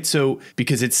thing, right? So,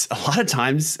 because it's a lot of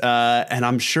times, and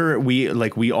I'm sure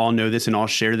we all know this and all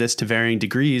share this to varying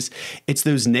degrees, it's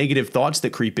those negative thoughts that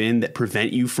creep in that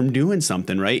prevent you from doing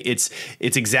something, right? It's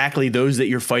exactly those that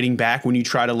you're fighting back when you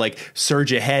try to like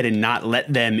surge ahead and not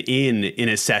let them in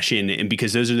a session. And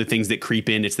because those are the things that creep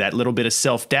in. It's that little bit of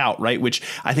self-doubt, right? Which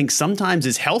I think sometimes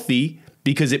is healthy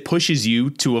because it pushes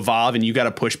you to evolve, and you got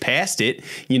to push past it,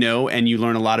 you know, and you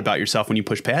learn a lot about yourself when you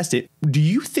push past it. Do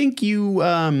you think you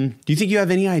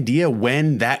have any idea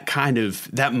when that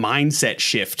mindset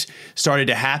shift started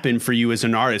to happen for you as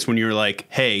an artist, when you're like,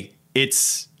 hey,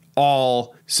 it's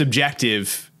all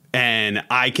subjective, and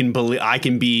I can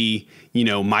be, you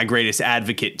know, my greatest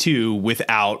advocate too,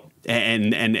 without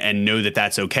and know that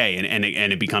that's okay, and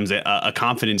it becomes a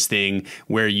confidence thing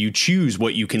where you choose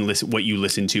what you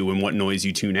listen to and what noise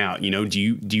you tune out. You know, do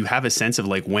you have a sense of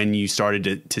like when you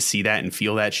started to see that and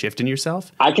feel that shift in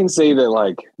yourself? I can say that,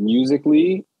 like,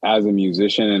 musically, as a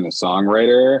musician and a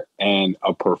songwriter and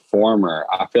a performer,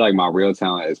 I feel like my real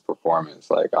talent is performance.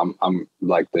 Like, I'm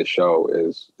like, the show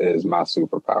is my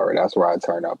superpower. That's where I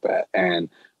turn up at. And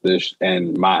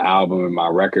my album and my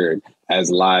record, as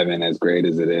live and as great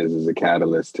as it is a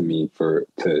catalyst to me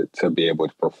to be able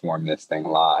to perform this thing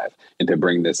live and to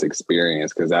bring this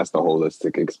experience, because that's the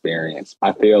holistic experience.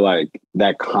 I feel like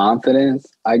that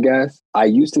confidence, I guess, I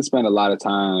used to spend a lot of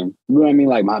time, you know what I mean?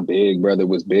 Like, my big brother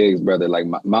was Big's brother. Like,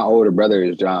 my older brother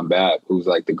is John Babb, who's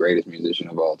like the greatest musician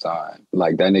of all time.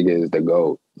 Like, that nigga is the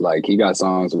GOAT. Like, he got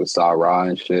songs with Sa Ra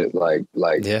and shit. Like,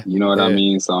 yeah, you know what I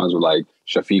mean? Songs with like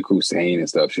Shafiq Hussein and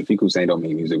stuff. Shafiq Hussein don't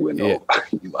make music with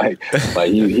nobody.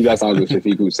 like he got songs with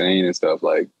Shafiq Hussein and stuff.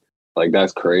 Like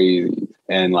that's crazy.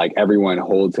 And like everyone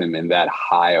holds him in that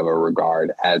high of a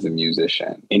regard as a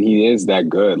musician. And he is that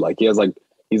good. Like he's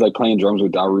like playing drums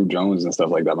with Daru Jones and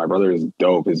stuff like that. My brother is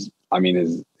dope. His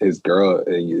girl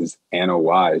is Anna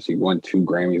Wise. She won 2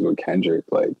 Grammys with Kendrick.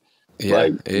 You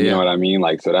know what I mean?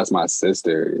 Like, so that's my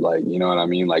sister. Like, you know what I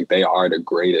mean? Like, they are the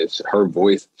greatest. Her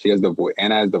voice, she has the voice.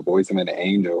 Anna has the voice of an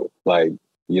angel. Like,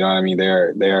 you know what I mean?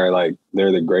 They're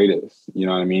the greatest. You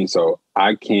know what I mean? So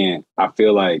I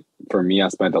feel like for me, I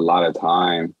spent a lot of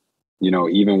time, you know,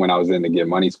 even when I was in the Get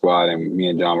Money Squad and me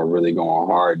and John were really going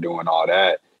hard doing all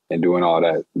that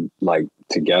like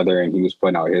together, and he was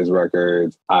putting out his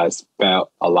records. I spent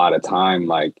a lot of time,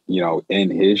 like, you know, in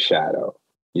his shadow,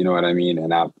 you know what I mean?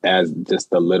 And as just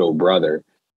the little brother,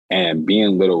 and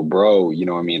being little bro, you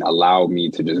know what I mean, allowed me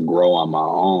to just grow on my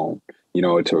own, you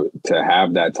know, to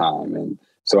have that time. And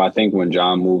so I think when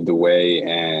John moved away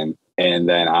and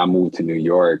then I moved to New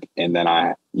York, and then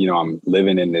I'm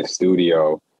living in this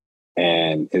studio,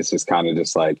 and it's just kind of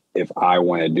just like, if I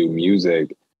want to do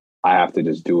music, I have to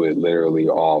just do it literally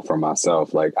all for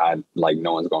myself. Like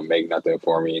no one's going to make nothing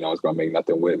for me. No one's going to make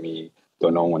nothing with me.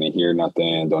 Don't no one want to hear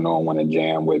nothing. Don't no one want to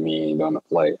jam with me. I don't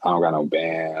got no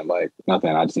band, like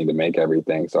nothing. I just need to make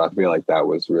everything. So I feel like that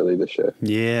was really the shit.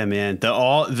 Yeah, man.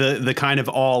 The kind of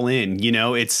all in, you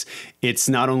know, it's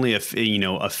not only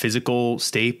a physical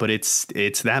state, but it's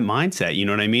that mindset, you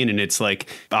know what I mean? And it's like,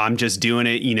 I'm just doing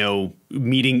it, you know,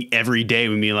 meeting every day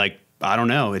with me, like, I don't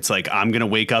know. It's like, I'm going to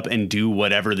wake up and do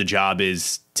whatever the job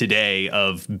is today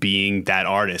of being that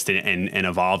artist and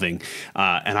evolving.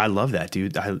 And I love that,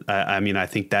 dude. I mean, I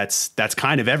think that's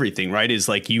kind of everything, right? Is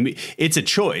like it's a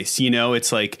choice, you know,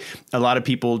 it's like a lot of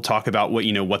people talk about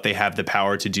what they have the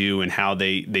power to do and how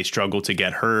they struggle to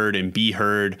get heard and be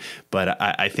heard. But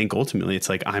I think ultimately it's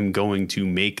like, I'm going to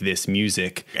make this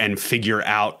music and figure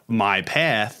out my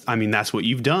path. I mean, that's what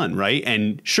you've done, right?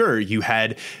 And sure, you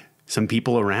had some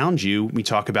people around you. We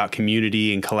talk about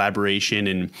community and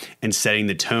collaboration and setting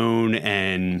the tone.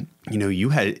 And, you know, you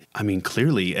had, I mean,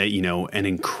 clearly, an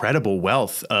incredible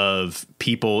wealth of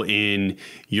people in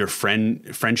your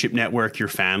friendship network, your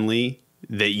family,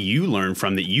 that you learn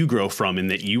from, that you grow from,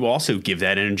 and that you also give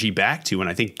that energy back to. And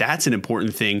I think that's an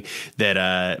important thing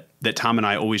that Tom and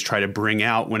I always try to bring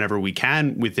out whenever we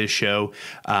can with this show.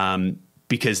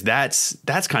 Because that's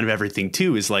kind of everything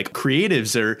too, is like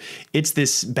creatives it's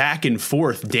this back and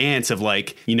forth dance of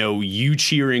like, you know, you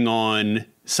cheering on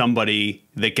somebody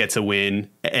that gets a win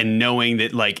and knowing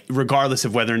that, like, regardless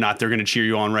of whether or not they're going to cheer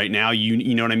you on right now,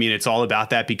 you know what I mean? It's all about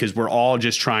that, because we're all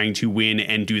just trying to win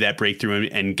and do that breakthrough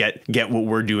and get what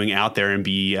we're doing out there and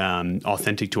be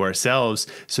authentic to ourselves.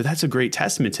 So that's a great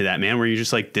testament to that, man, where you're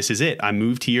just like, this is it. I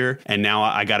moved here and now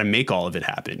I got to make all of it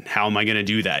happen. How am I going to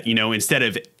do that? You know, instead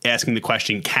of asking the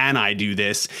question, can I do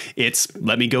this? It's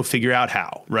let me go figure out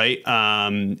how, right?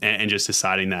 And just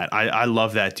deciding that. I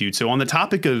love that, dude. So on the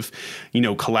topic of, you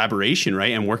know, collaboration,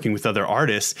 right, and working with other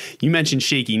artists, you mentioned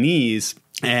Shaky Knees,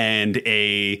 and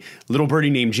a little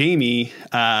birdie named Jamie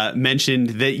mentioned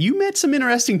that you met some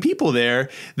interesting people there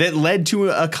that led to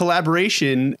a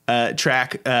collaboration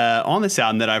track on this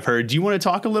album that I've heard. Do you want to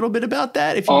talk a little bit about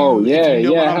that? If you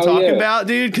know what I'm talking about,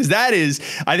 dude? Because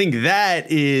I think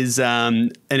that is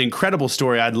an incredible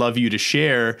story. I'd love you to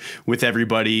share with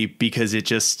everybody, because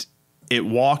it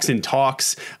walks and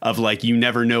talks of like, you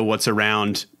never know what's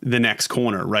around the next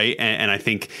corner, right? And I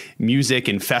think music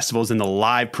and festivals and the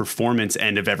live performance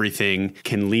end of everything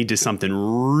can lead to something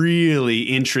really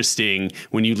interesting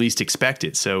when you least expect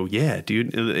it. So yeah,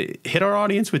 dude, hit our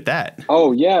audience with that.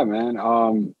 Oh yeah, man.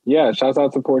 Shouts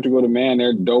out to Portugal, the man.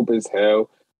 They're dope as hell.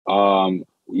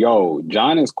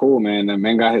 John is cool, man. The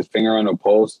man got his finger on the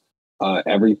pulse,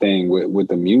 everything with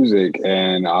the music.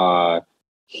 And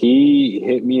he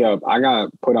hit me up. I got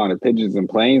put on the Pigeons and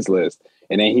Planes list,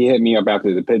 and then he hit me up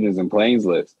after the Pigeons and Planes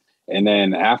list. And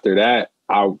then after that,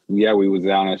 we was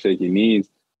down on Shaky Knees,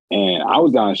 and I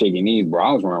was down on Shaky Knees, bro.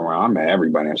 I was running around. I met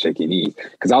everybody on Shaky Knees,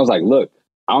 because I was like, look,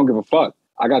 I don't give a fuck.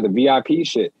 I got the VIP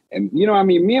shit, and you know what I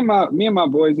mean. Me and my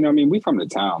boys, you know what I mean. We from the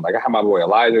town. Like I have my boy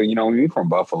Elijah. You know, we from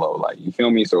Buffalo. Like you feel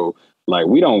me. So like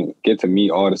we don't get to meet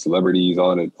all the celebrities,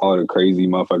 all the crazy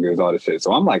motherfuckers, all the shit.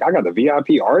 So I'm like, I got the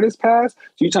VIP artist pass.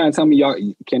 So you trying to tell me y'all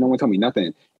can't no one tell me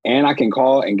nothing, and I can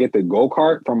call and get the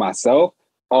go-kart for myself?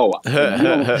 Oh,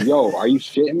 yo, are you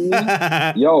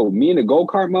shitting me? Yo, me and the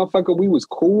go-kart motherfucker, we was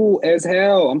cool as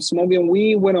hell. I'm smoking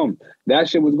weed with him. That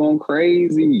shit was going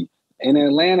crazy. In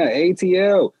Atlanta,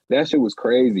 ATL, that shit was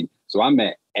crazy. So I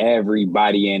met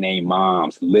everybody and their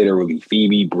moms, literally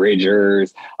Phoebe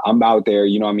Bridgers. I'm out there,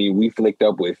 you know what I mean? We flicked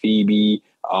up with Phoebe.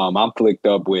 I'm flicked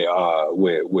up with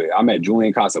I met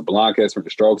Julian Casablancas from the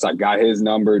Strokes. I got his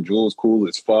number. Jules cool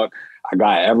as fuck. I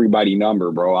got everybody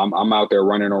number, bro. I'm out there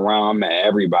running around. I met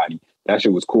everybody. That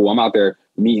shit was cool. I'm out there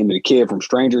meeting the kid from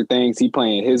Stranger Things. He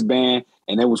playing his band,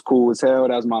 and it was cool as hell.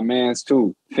 That's my man's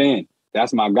too. Finn,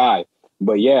 that's my guy.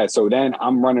 But yeah, so then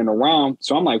I'm running around.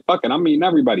 So I'm like, fuck it, I'm meeting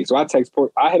everybody. So I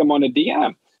hit him on the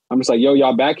DM. I'm just like, yo,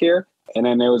 y'all back here? And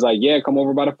then they was like, yeah, come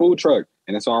over by the food truck.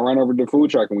 And then so I ran over to the food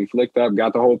truck and we flicked up,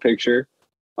 got the whole picture,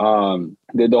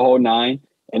 did the whole 9.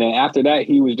 And then after that,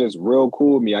 he was just real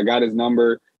cool with me. I got his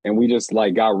number and we just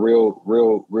like got real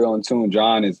in tune.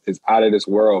 John is out of this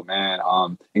world, man.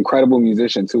 Incredible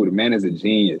musician too. The man is a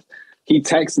genius. He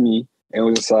texted me and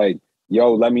was just like,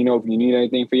 yo, let me know if you need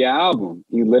anything for your album.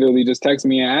 He literally just texted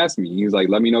me and asked me. He was like,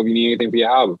 let me know if you need anything for your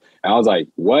album. And I was like,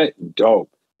 what? Dope.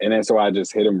 And then so I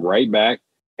just hit him right back.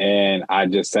 And I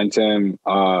just sent him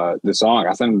the song.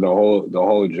 I sent him the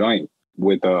whole joint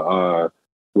with the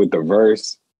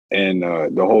verse and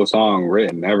the whole song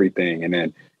written, everything. And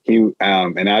then he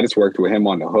and I just worked with him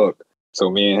on the hook.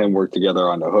 So me and him worked together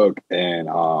on the hook.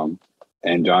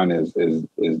 And John is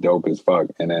dope as fuck.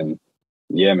 And then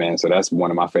yeah, man. So that's one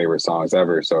of my favorite songs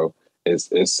ever. So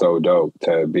it's so dope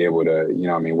to be able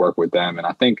to work with them. And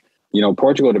I think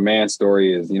Portugal the Man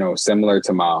story is, similar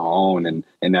to my own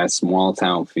and that small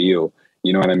town feel.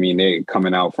 You know what I mean? They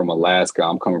coming out from Alaska.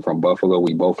 I'm coming from Buffalo.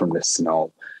 We both from the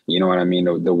snow. You know what I mean?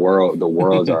 The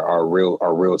worlds are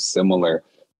real similar.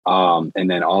 And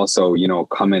then also,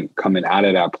 coming out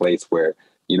of that place where,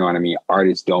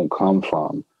 artists don't come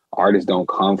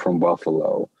from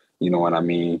Buffalo. You know what I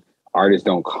mean? Artists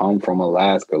don't come from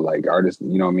Alaska. Like artists,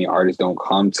 artists don't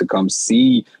come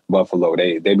see Buffalo.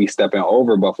 They be stepping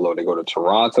over Buffalo. They go to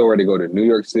Toronto or they go to New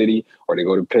York City or they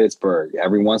go to Pittsburgh.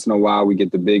 Every once in a while we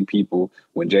get the big people.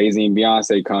 When Jay-Z and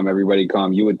Beyonce come, everybody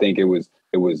come. You would think it was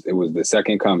the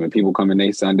second coming. People come in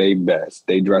they Sunday best.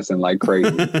 They dressing like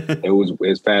crazy.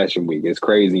 It's fashion week. It's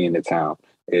crazy in the town.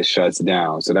 It shuts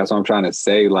down. So that's what I'm trying to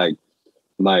say. Like,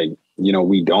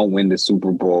 we don't win the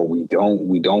Super Bowl. We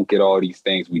don't get all these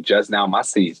things. My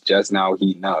city's just now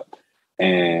heating up.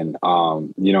 And,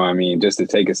 just to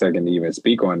take a second to even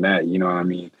speak on that,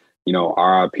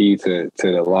 RIP to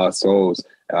the lost souls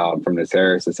from the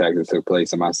terrorist attack that took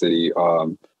place in my city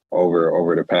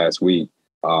over the past week.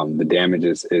 The damage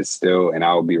is still, and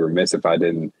I would be remiss if I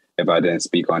didn't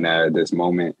speak on that at this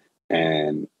moment.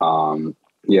 And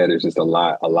there's just a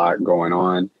lot going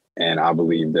on. And I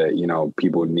believe that,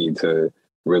 people need to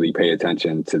really pay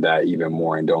attention to that even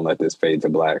more and don't let this fade to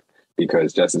black,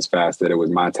 because just as fast that it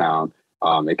was my town,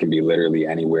 it can be literally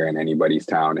anywhere in anybody's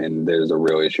town. And there's a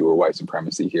real issue with white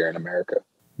supremacy here in America.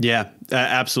 Yeah,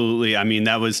 absolutely. I mean,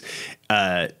 that was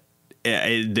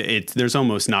there's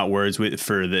almost not words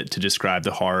to describe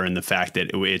the horror and the fact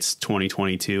that it's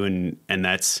 2022 and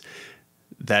that's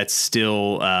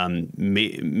still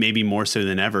maybe more so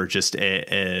than ever just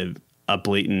a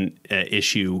blatant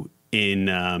issue in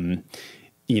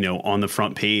on the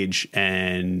front page,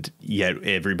 and yet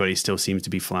everybody still seems to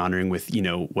be floundering with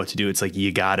what to do. It's like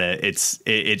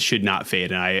it should not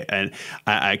fade, and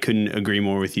I couldn't agree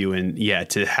more with you. And yeah,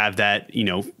 to have that,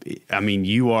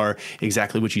 you are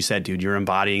exactly what you said, dude. You're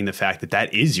embodying the fact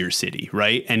that is your city,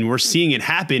 right? And we're seeing it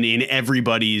happen in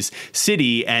everybody's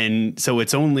city, and so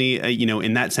it's only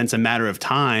in that sense a matter of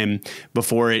time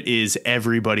before it is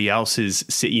everybody else's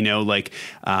city.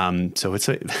 So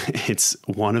it's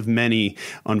one of many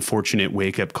unfortunate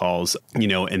wake-up calls,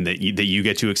 and that you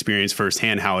get to experience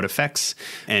firsthand how it affects.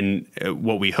 And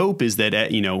what we hope is that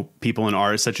people and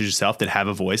artists such as yourself that have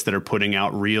a voice, that are putting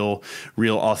out real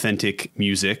authentic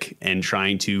music and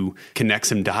trying to connect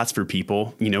some dots for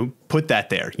people, put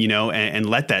that there, and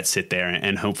let that sit there,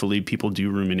 and hopefully people do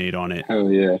ruminate on it. Oh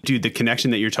yeah, dude, the connection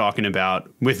that you're talking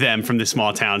about with them from the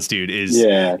small towns, dude,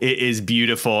 is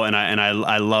beautiful, and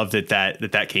I love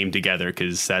that came together,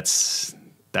 because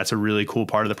that's a really cool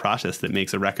part of the process that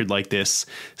makes a record like this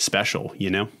special,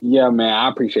 Yeah, man, I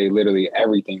appreciate literally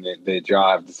everything that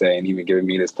y'all have to say, and even giving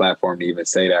me this platform to even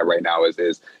say that right now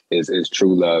is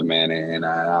true love, man. And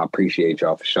I appreciate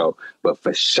y'all for sure. But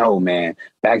for sure, man,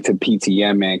 back to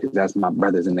PTM, man, because that's my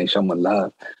brothers and they show me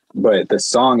love. But the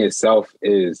song itself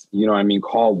is,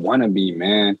 called Wannabe,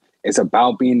 man. It's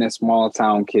about being a small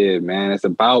town kid, man. It's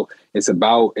about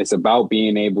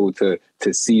being able to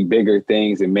see bigger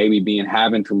things, and maybe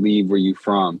having to leave where you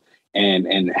from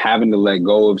and having to let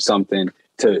go of something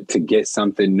to get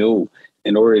something new.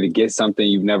 In order to get something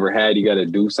you've never had, you got to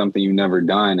do something you've never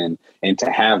done. And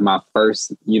to have my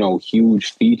first,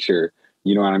 huge feature,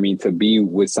 to be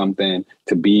with something,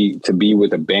 to be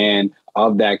with a band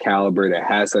of that caliber that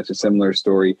has such a similar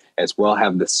story, as well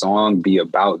have the song be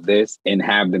about this and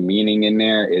have the meaning in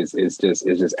there is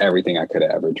just everything I could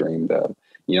have ever dreamed of.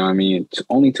 You know what I mean?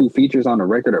 Only 2 features on the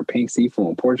record are Pink Seafood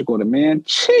and Portugal the Man.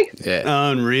 Yeah.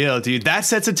 Unreal, dude. That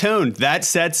sets a tone. That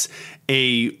sets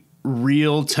a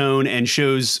real tone and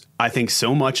shows, I think,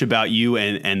 so much about you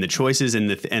and the choices and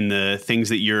the things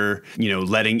that you're,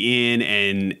 letting in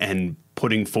and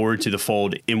putting forward to the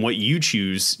fold in what you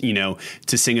choose,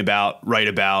 to sing about, write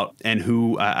about, and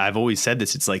who I've always said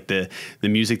this. It's like the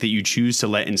music that you choose to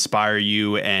let inspire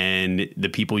you and the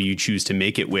people you choose to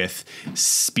make it with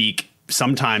speak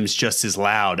sometimes just as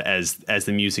loud as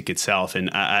the music itself. And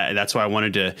that's why I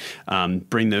wanted to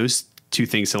bring those 2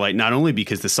 things to light, not only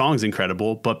because the song's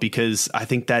incredible, but because I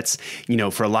think that's,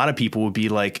 for a lot of people would be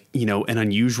like, an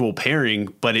unusual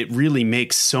pairing, but it really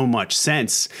makes so much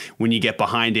sense when you get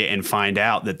behind it and find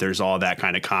out that there's all that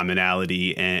kind of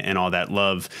commonality and all that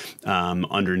love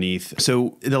underneath.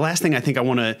 So the last thing I think I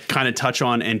want to kind of touch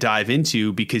on and dive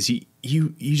into, because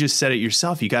you just said it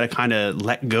yourself, you got to kind of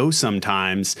let go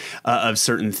sometimes of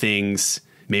certain things.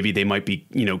 Maybe they might be,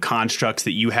 constructs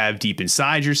that you have deep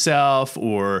inside yourself,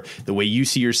 or the way you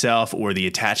see yourself, or the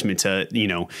attachment to,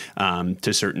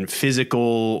 to certain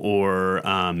physical or,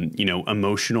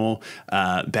 emotional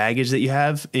baggage that you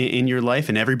have in your life.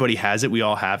 And everybody has it. We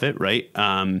all have it. Right.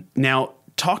 Now,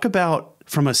 talk about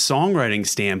from a songwriting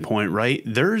standpoint, right?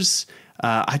 There's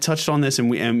I touched on this and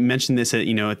we mentioned this at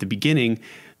the beginning.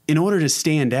 In order to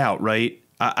stand out, right?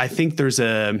 I think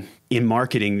in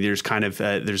marketing, there's kind of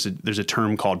there's a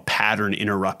term called pattern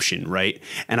interruption, right?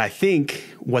 And I think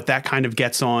what that kind of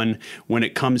gets on when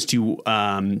it comes to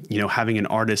having an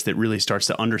artist that really starts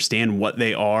to understand what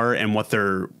they are and what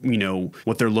they're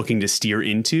looking to steer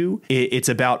into. It's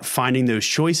about finding those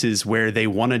choices where they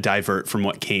want to divert from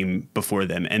what came before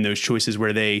them, and those choices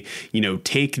where they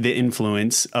take the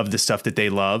influence of the stuff that they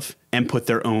love and put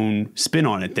their own spin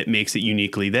on it that makes it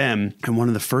uniquely them. And one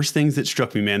of the first things that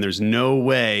struck me, man, there's no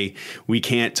way we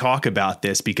can't talk about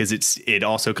this, because it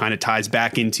also kind of ties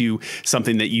back into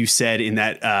something that you said in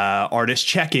that artist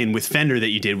check-in with Fender that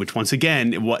you did, which once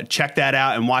again, check that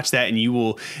out and watch that, and you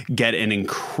will get an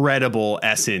incredible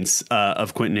essence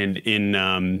of Quinton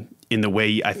in the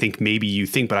way I think maybe you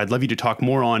think. But I'd love you to talk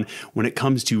more on when it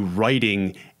comes to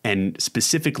writing and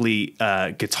specifically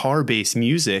guitar-based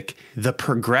music, the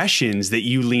progressions that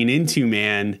you lean into,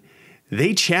 man,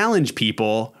 they challenge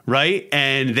people, right?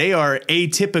 And they are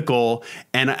atypical.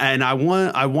 And I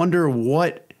wonder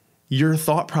what your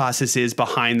thought process is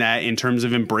behind that in terms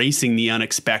of embracing the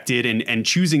unexpected and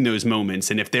choosing those moments.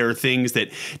 And if there are things that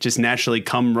just naturally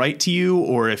come right to you,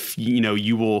 or if,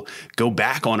 you will go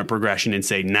back on a progression and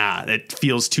say, nah, it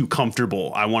feels too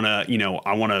comfortable. I want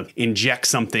to inject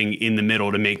something in the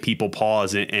middle to make people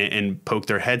pause and poke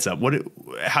their heads up.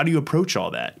 How do you approach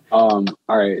all that? All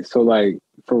right. So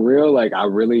for real, I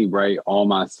really write all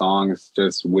my songs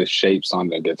just with shapes on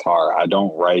the guitar. I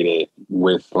don't write it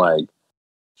with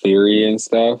theory and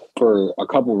stuff, for a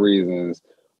couple reasons.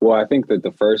 Well, I think that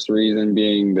the first reason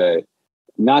being that,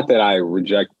 not that I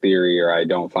reject theory or I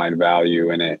don't find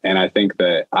value in it. And I think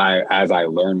that as I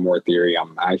learn more theory,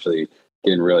 I'm actually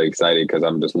getting really excited because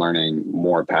I'm just learning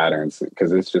more patterns,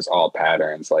 because it's just all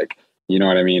patterns. You know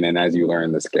what I mean? And as you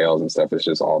learn the scales and stuff, it's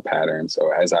just all patterns.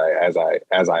 So as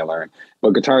I learn,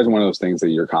 but guitar is one of those things that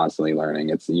you're constantly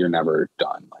learning. You're never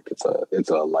done.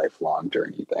 It's a lifelong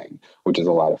journey thing, which is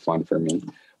a lot of fun for me.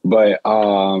 But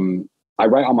I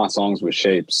write all my songs with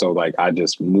shapes. So I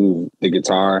just move the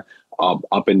guitar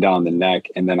up and down the neck,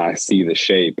 and then I see the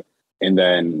shape, and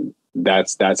then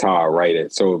that's how I write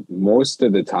it. So most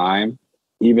of the time,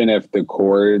 even if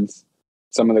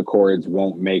some of the chords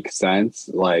won't make sense,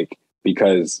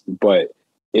 but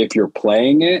if you're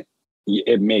playing it,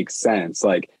 it makes sense.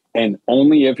 And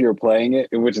only if you're playing it,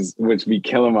 which be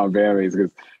killing my families,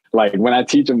 because when I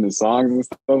teach them the songs and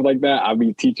stuff like that, I'll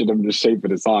be teaching them the shape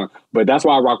of the song. But that's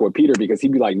why I rock with Peter, because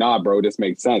he'd be like, nah, bro, this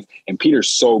makes sense. And Peter's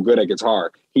so good at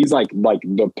guitar. He's like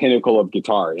the pinnacle of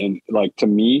guitar. And to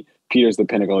me, Peter's the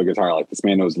pinnacle of guitar. This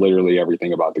man knows literally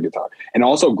everything about the guitar. And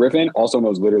also Griffin also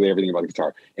knows literally everything about the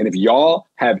guitar. And if y'all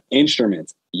have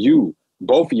instruments,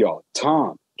 both of y'all,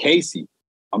 Tom, Casey,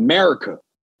 America,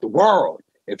 the world,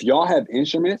 if y'all have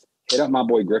instruments, hit up my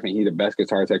boy Griffin. He's the best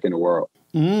guitar tech in the world.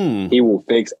 He will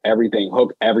fix everything,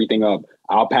 hook everything up.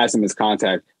 I'll pass him his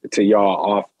contact to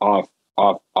y'all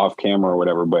off camera or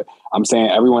whatever. But I'm saying,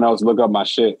 everyone else, look up my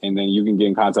shit, and then you can get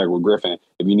in contact with Griffin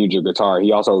if you need your guitar.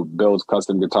 He also builds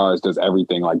custom guitars, does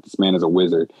everything. This man is a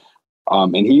wizard.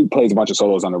 And he plays a bunch of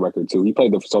solos on the record too. He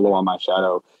played the solo on My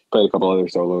Shadow, played a couple other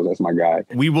solos. That's my guy.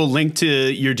 We will link to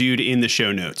your dude in the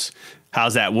show notes.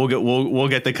 How's that? We'll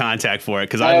get the contact for it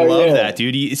because I love that,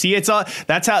 dude. You see, that's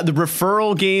how the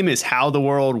referral game is, how the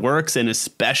world works, and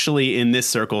especially in this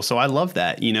circle. So I love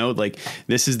that. You know, like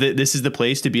this is the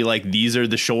place to be like, these are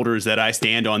the shoulders that I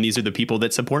stand on. These are the people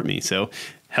that support me. So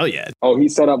hell yeah. Oh, he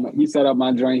set up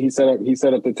my joint. He set up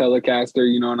the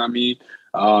Telecaster. You know what I mean?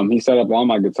 He set up all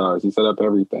my guitars. He set up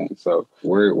everything. So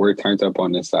we're turned up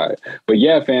on this side. But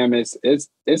yeah, fam, it's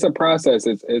a process.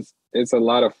 It's a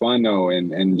lot of fun though,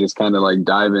 and just kind of like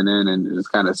diving in and just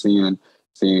kind of seeing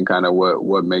kind of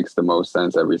what makes the most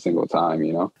sense every single time,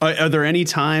 you know? Are there any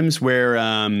times where,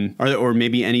 or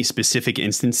maybe any specific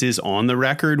instances on the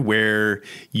record where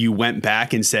you went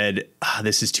back and said,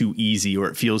 this is too easy, or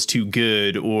it feels too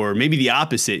good, or maybe the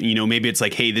opposite, you know, maybe it's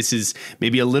like, hey, this is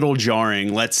maybe a little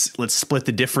jarring. Let's split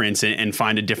the difference and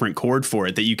find a different chord for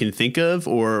it that you can think of,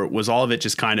 or was all of it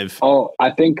just kind of? Oh, I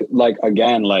think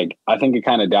I think it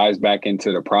kind of dives back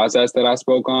into the process that I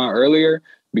spoke on earlier.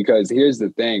 Because here's the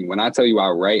thing, when I tell you I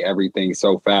write everything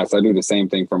so fast, I do the same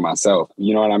thing for myself.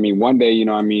 You know what I mean? One day, you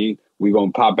know what I mean, we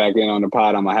gonna pop back in on the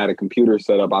pod. I'm gonna have a computer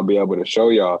set up. I'll be able to show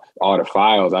y'all all the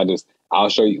files. I'll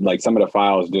show you, like, some of the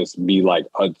files just be like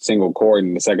a single chord,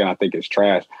 and the second I think it's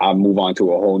trash, I'll move on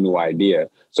to a whole new idea.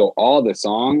 So all the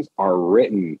songs are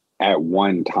written at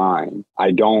one time.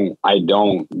 I don't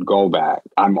go back.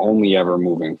 I'm only ever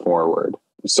moving forward.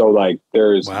 So like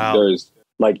there's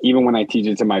like, even when I teach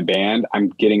it to my band, I'm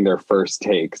getting their first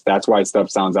takes. That's why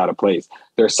stuff sounds out of place.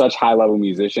 They're such high level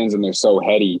musicians and they're so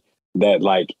heady that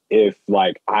like, if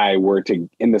like I were to,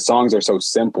 and the songs are so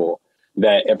simple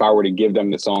that if I were to give them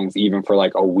the songs even for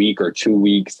like a week or 2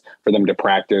 weeks for them to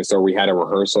practice, or we had a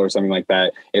rehearsal or something like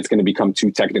that, it's going to become too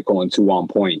technical and too on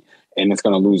point, and it's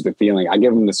going to lose the feeling. I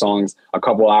give them the songs a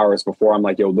couple hours before. I'm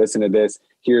like, yo, listen to this.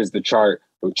 Here's the chart.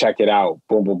 Check it out.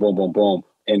 Boom, boom, boom, boom, boom.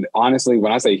 And honestly,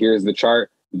 when I say here's the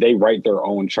chart, they write their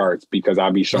own charts because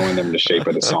I'll be showing them the shape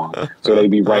of the song. So they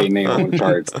be writing their own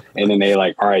charts. And then they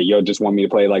like, all right, yo, just want me to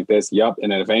play like this? Yup.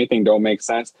 And then if anything don't make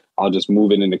sense, I'll just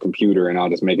move it in the computer and I'll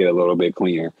just make it a little bit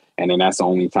cleaner. And then that's the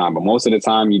only time. But most of the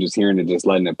time, you just hearing it, just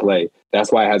letting it play.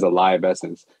 That's why it has a live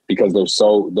essence, because they're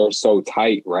so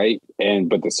tight, right?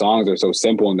 But the songs are so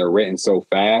simple and they're written so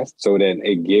fast, so that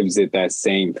it gives it that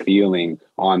same feeling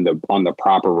on the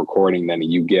proper recording than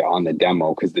you get on the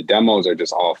demo, because the demos are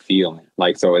just all feeling.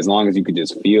 Like, so as long as you could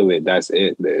just feel it, that's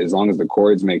it. As long as the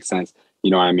chords make sense. You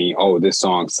know what I mean? Oh, this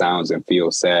song sounds and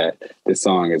feels sad. This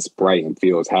song is bright and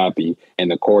feels happy.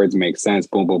 And the chords make sense.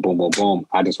 Boom, boom, boom, boom, boom.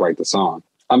 I just write the song.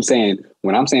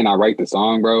 When I'm saying I write the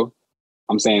song, bro,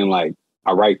 I'm saying like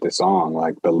I write the song,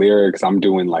 like the lyrics, I'm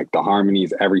doing like the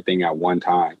harmonies, everything at one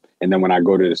time. And then when I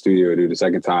go to the studio to do the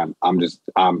second time,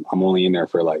 I'm only in there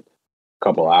for like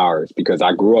couple hours, because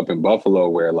I grew up in Buffalo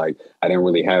where like I didn't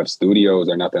really have studios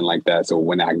or nothing like that. So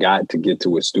when I got to get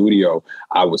to a studio,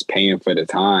 I was paying for the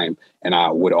time, and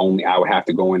I would have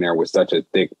to go in there with such a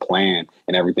thick plan,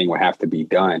 and everything would have to be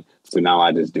done. So now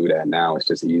I just do that. Now it's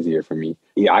just easier for me.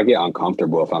 Yeah, I get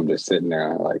uncomfortable if I'm just sitting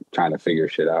there like trying to figure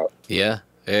shit out. Yeah.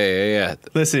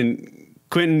 Listen,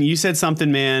 Quinton, you said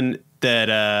something, man, that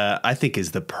I think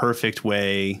is the perfect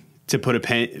way to put a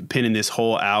pin in this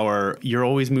whole hour. You're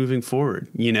always moving forward,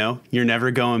 you know, you're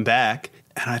never going back.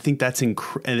 And I think that's an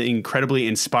incredibly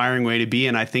inspiring way to be.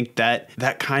 And I think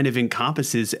that kind of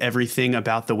encompasses everything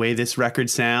about the way this record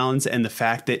sounds, and the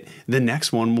fact that the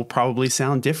next one will probably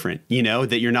sound different, you know,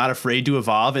 that you're not afraid to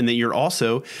evolve, and that you're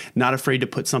also not afraid to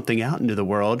put something out into the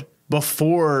world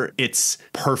before it's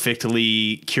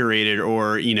perfectly curated,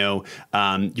 or, you know,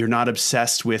 you're not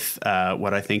obsessed with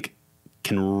what I think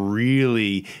can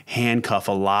really handcuff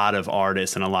a lot of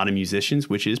artists and a lot of musicians,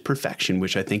 which is perfection,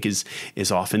 which I think is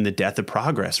often the death of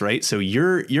progress, right? So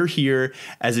you're here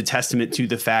as a testament to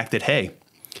the fact that, hey,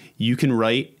 you can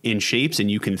write in shapes,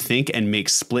 and you can think and make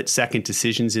split-second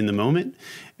decisions in the moment,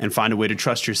 and find a way to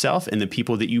trust yourself and the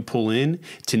people that you pull in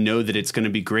to know that it's going to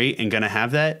be great and going to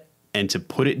have that, and to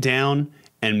put it down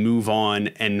and move on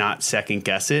and not second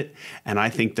guess it. And I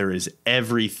think there is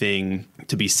everything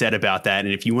to be said about that.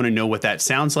 And if you want to know what that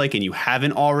sounds like and you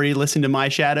haven't already listened to My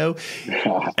Shadow,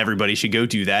 everybody should go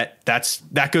do that.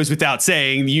 That goes without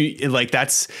saying.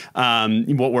 That's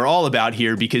what we're all about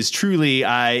here, because truly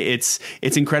it's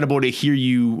incredible to hear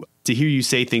you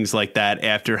say things like that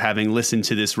after having listened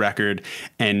to this record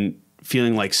and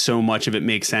feeling like so much of it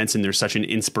makes sense, and there's such an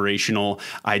inspirational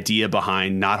idea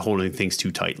behind not holding things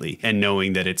too tightly, and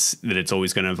knowing that it's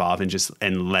always going to evolve,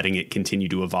 and letting it continue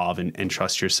to evolve, and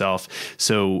trust yourself.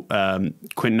 So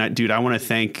Quinton, dude, I want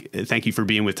to thank you for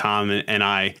being with Tom and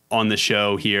I on the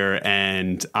show here.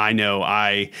 And I know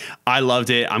I loved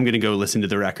it. I'm going to go listen to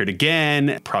the record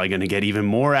again, probably going to get even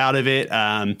more out of it.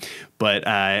 But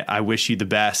I wish you the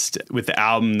best with the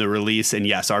album, the release. And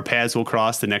yes, our paths will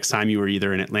cross the next time you are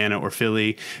either in Atlanta or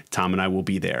Philly. Tom and I will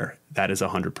be there. That is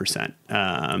 100%.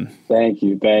 Thank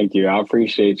you. Thank you. I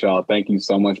appreciate y'all. Thank you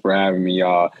so much for having me,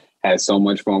 y'all. Had so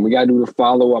much fun. We got to do the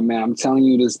follow-up, man. I'm telling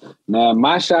you this, man,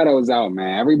 my shadow is out,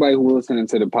 man. Everybody who's listening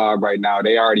to the pod right now,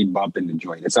 they already bumping the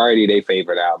joint. It's already their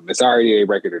favorite album. It's already their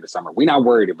record of the summer. We're not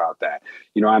worried about that.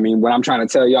 You know what I mean? What I'm trying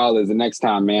to tell y'all is the next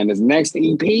time, man, this next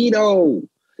EP, though.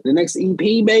 The next EP,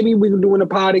 baby, we're doing the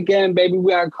pod again, baby.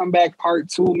 We got to come back part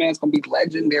 2, man. It's going to be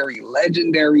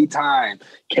legendary time.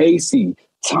 Casey,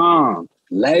 Tom,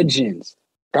 legends.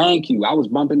 Thank you. I was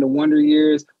bumping the Wonder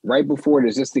Years right before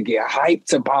this just to get hyped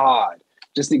to pod.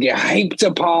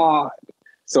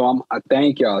 So I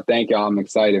thank y'all. I'm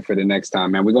excited for the next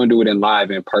time, man. We're going to do it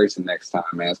in person next time,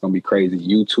 man. It's going to be crazy.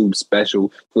 YouTube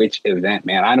special Twitch event,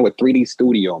 man. I know a 3D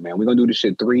studio, man. We're going to do this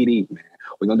shit 3D, man.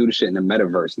 We're going to do this shit in the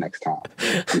metaverse next time.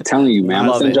 I'm telling you, man. I'm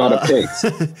going to send y'all the pics.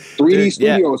 3D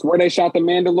Studios, where they shot The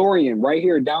Mandalorian, right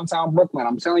here, downtown Brooklyn.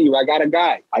 I'm telling you, I got a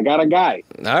guy. All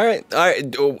right.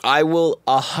 I will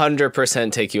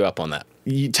 100% take you up on that.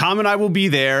 Tom and I will be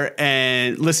there.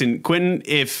 And listen, Quinton,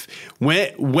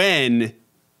 when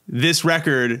this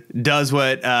record does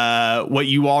what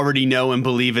you already know and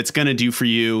believe it's going to do for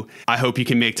you, I hope you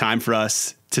can make time for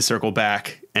us to circle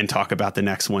back and talk about the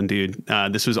next one, dude.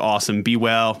 This was awesome. Be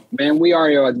well. Man, we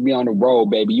already have to be on the road,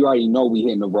 baby. You already know we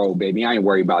hitting the road, baby. I ain't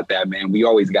worried about that, man. We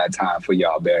always got time for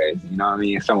y'all, bears. You know what I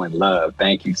mean? Showing love.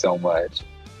 Thank you so much.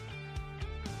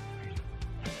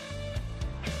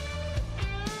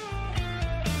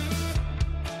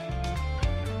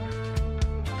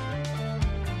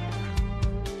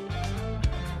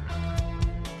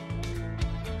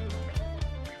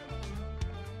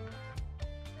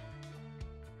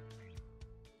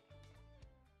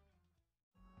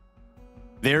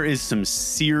 There is some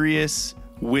serious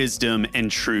wisdom and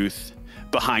truth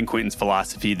behind Quinton's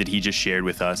philosophy that he just shared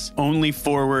with us. Only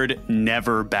forward,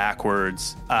 never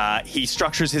backwards. He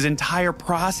structures his entire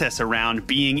process around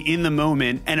being in the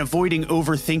moment and avoiding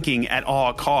overthinking at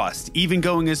all costs, even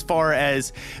going as far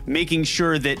as making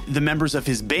sure that the members of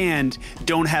his band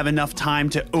don't have enough time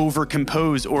to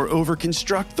overcompose or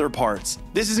overconstruct their parts.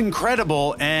 This is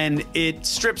incredible, and it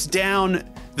strips down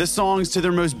the songs to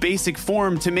their most basic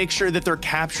form to make sure that they're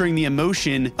capturing the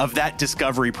emotion of that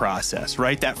discovery process,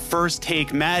 right? That first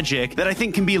take magic that I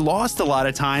think can be lost a lot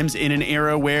of times in an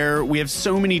era where we have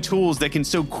so many tools that can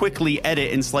so quickly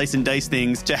edit and slice and dice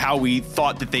things to how we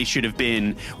thought that they should have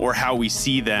been or how we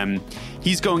see them.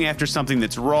 He's going after something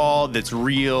that's raw, that's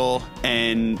real,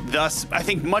 and thus, I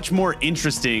think, much more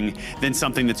interesting than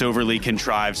something that's overly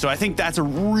contrived. So I think that's a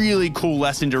really cool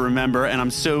lesson to remember, and I'm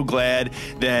so glad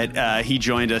that he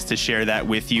joined us to share that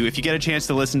with you. If you get a chance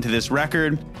to listen to this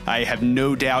record, I have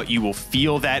no doubt you will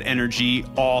feel that energy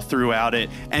all throughout it,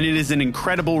 and it is an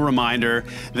incredible reminder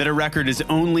that a record is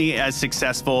only as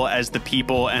successful as the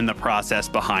people and the process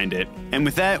behind it. And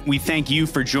with that, we thank you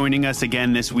for joining us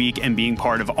again this week and being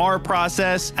part of our process.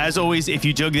 As always, if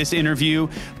you dug this interview,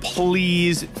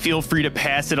 please feel free to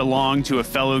pass it along to a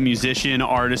fellow musician,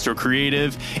 artist, or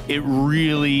creative. It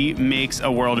really makes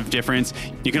a world of difference.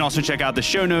 You can also check out the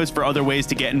show notes for other ways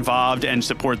to get involved and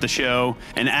support the show.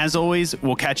 And as always,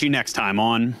 we'll catch you next time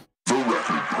on The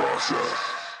Record Process.